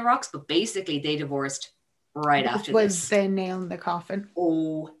been on the rocks, but basically they divorced right after was this. The nail in the coffin.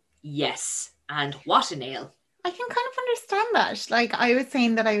 Oh, yes. And what a nail. I can kind of understand that. Like, I was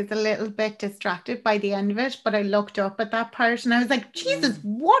saying that I was a little bit distracted by the end of it, but I looked up at that part and I was like, Jesus,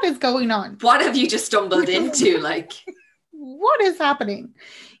 what is going on? What have you just stumbled into? Like, what is happening?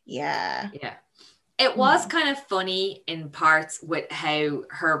 Yeah. Yeah. It was kind of funny in parts with how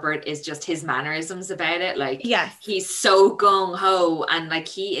Herbert is just his mannerisms about it. Like, yes, he's so gung-ho, and like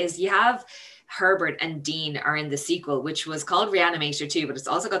he is, you have Herbert and Dean are in the sequel, which was called Reanimator 2, but it's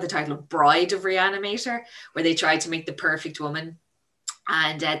also got the title of Bride of Reanimator, where they tried to make the perfect woman.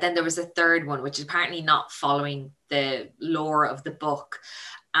 And then there was a third one, which is apparently not following the lore of the book.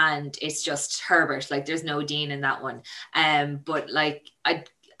 And it's just Herbert, like there's no Dean in that one. But like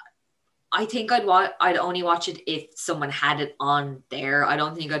I think I'd only watch it if someone had it on there. I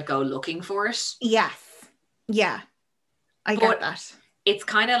don't think I'd go looking for it. Yes. Yeah. I get that. It's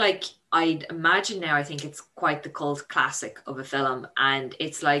kind of like, I'd imagine now, I think it's quite the cult classic of a film. And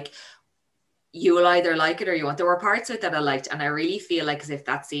it's like, you will either like it or you won't. There were parts of it that I liked, and I really feel like as if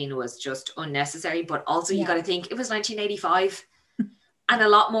that scene was just unnecessary. But also you got to think, it was 1985. And a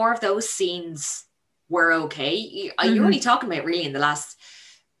lot more of those scenes were okay. You're only talking about really in the last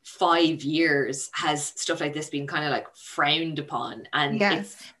 5 years has stuff like this been kind of like frowned upon, and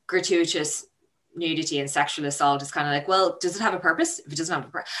it's gratuitous nudity and sexual assault is kind of like, well, does it have a purpose? If it doesn't have a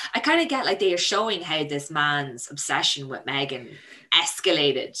purpose, I kind of get like they are showing how this man's obsession with Megan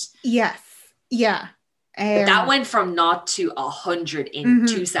escalated. Yes. Yeah. But that went from 0 to 100 in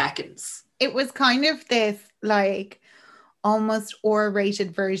 2 seconds. It was kind of this like almost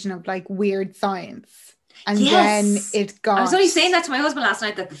R-rated version of like Weird Science. And then it got... I was only saying that to my husband last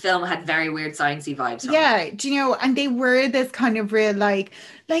night, that the film had very Weird Science-y vibes. Yeah, do you know, and they were this kind of real like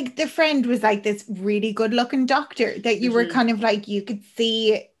the friend was like this really good looking doctor that you were kind of like, you could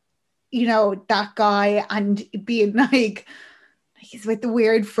see, you know, that guy and being like he's with the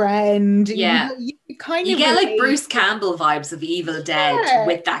weird friend. Yeah. You get like Bruce Campbell vibes of Evil Dead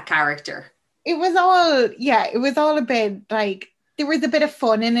with that character. It was all a bit like, there was a bit of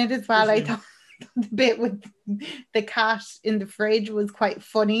fun in it as well. I thought the bit with the cat in the fridge was quite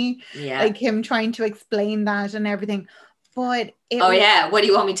funny. Yeah. Like him trying to explain that and everything. But what do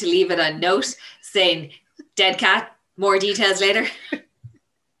you want me to leave it a note saying dead cat, more details later? I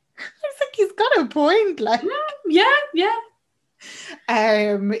was like, he's got a point. Like, yeah.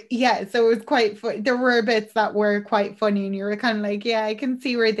 So it was quite fun. There were bits that were quite funny and you were kind of like, yeah, I can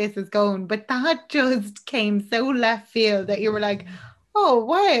see where this is going, but that just came so left field that you were like, oh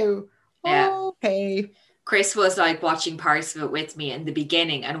wow, okay. Chris was like watching parts of it with me in the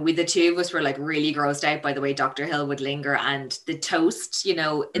beginning, and we, the two of us, were like really grossed out by the way Dr. Hill would linger, and the toast, you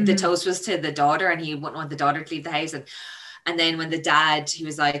know, the toast was to the daughter and he wouldn't want the daughter to leave the house, and then when the dad, he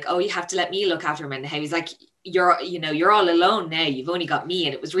was like, oh, you have to let me look after him, and how he's like, you're all alone now, you've only got me,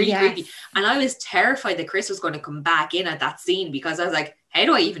 and it was really creepy, and I was terrified that Chris was going to come back in at that scene, because I was like, how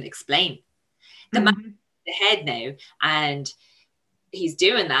do I even explain the man in the head now, and he's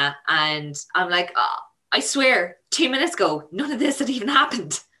doing that, and I'm like, oh, I swear 2 minutes ago none of this had even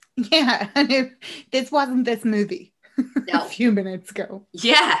happened. Yeah, and this wasn't this movie. No. A few minutes ago.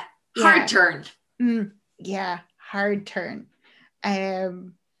 Hard turn. Hard turn.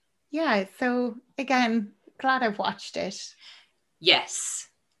 So again, glad I've watched it. Yes.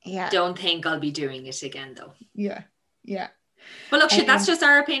 Yeah. Don't think I'll be doing it again though. Yeah. But look, that's just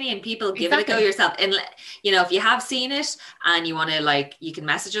our opinion. People, give it a go yourself. And you know, if you have seen it and you want to, like, you can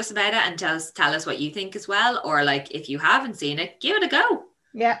message us about it and tell us what you think as well. Or like, if you haven't seen it, give it a go.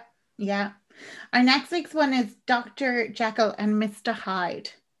 Yeah. Our next week's one is Dr. Jekyll and Mr. Hyde.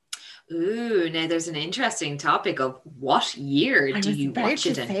 Ooh, now there's an interesting topic of what year do you watch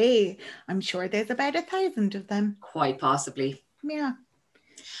it in? I'm sure there's about 1,000 of them. Quite possibly. Yeah.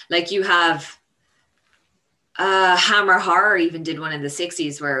 Like you have Hammer Horror even did one in the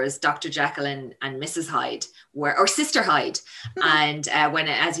 60s where it was Dr. Jekyll and Mrs. Hyde, or Sisterhide. And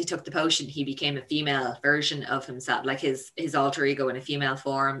as he took the potion, he became a female version of himself, like his alter ego in a female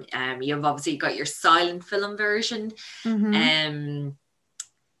form. You've obviously got your silent film version.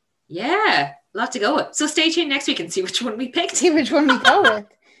 Yeah, a lot to go with. So stay tuned next week and see which one we picked. See which one we go with.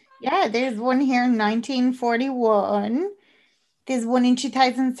 Yeah, there's one here in 1941. There's one in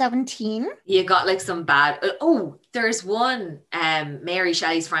 2017. You got like some bad. There's one. Mary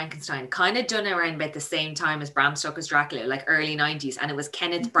Shelley's Frankenstein, kind of done around about the same time as Bram Stoker's Dracula, like early 90s, and it was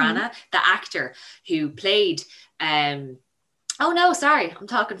Kenneth Branagh, the actor who played. I'm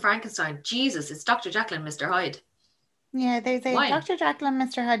talking Frankenstein. Jesus, it's Dr. Jekyll and Mr. Hyde. Yeah, there's a Dr. Jekyll and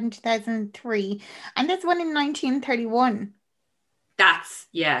Mr. Hyde in 2003, and there's one in 1931.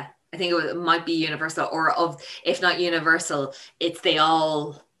 I think it might be Universal, or if not Universal, they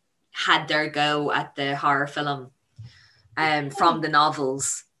all had their go at the horror film from the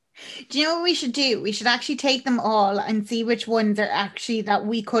novels. Do you know what we should do? We should actually take them all and see which ones are actually that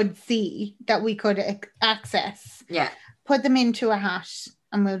we could see, that we could access. Yeah. Put them into a hat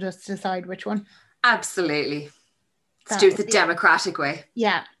and we'll just decide which one. Absolutely. Let's do it the democratic way.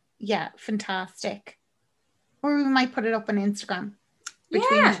 Yeah, fantastic. Or we might put it up on Instagram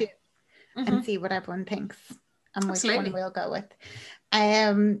between two and see what everyone thinks and which one we'll go with.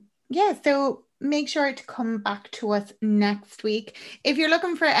 So make sure to come back to us next week. If you're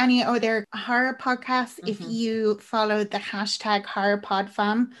looking for any other horror podcasts, if you follow the hashtag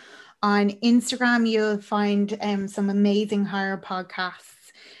HorrorPodFam on Instagram, you'll find some amazing horror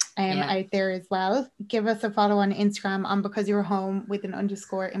podcasts out there as well. Give us a follow on Instagram on Because You're Home with an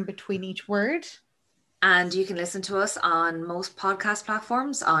 _ in between each word. And you can listen to us on most podcast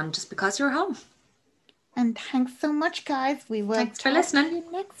platforms on Just Because You're Home. And thanks so much, guys. We will Thanks for listening. To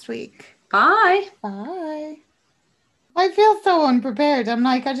you next week. Bye. Bye. I feel so unprepared. I'm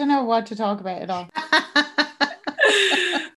like, I don't know what to talk about at all.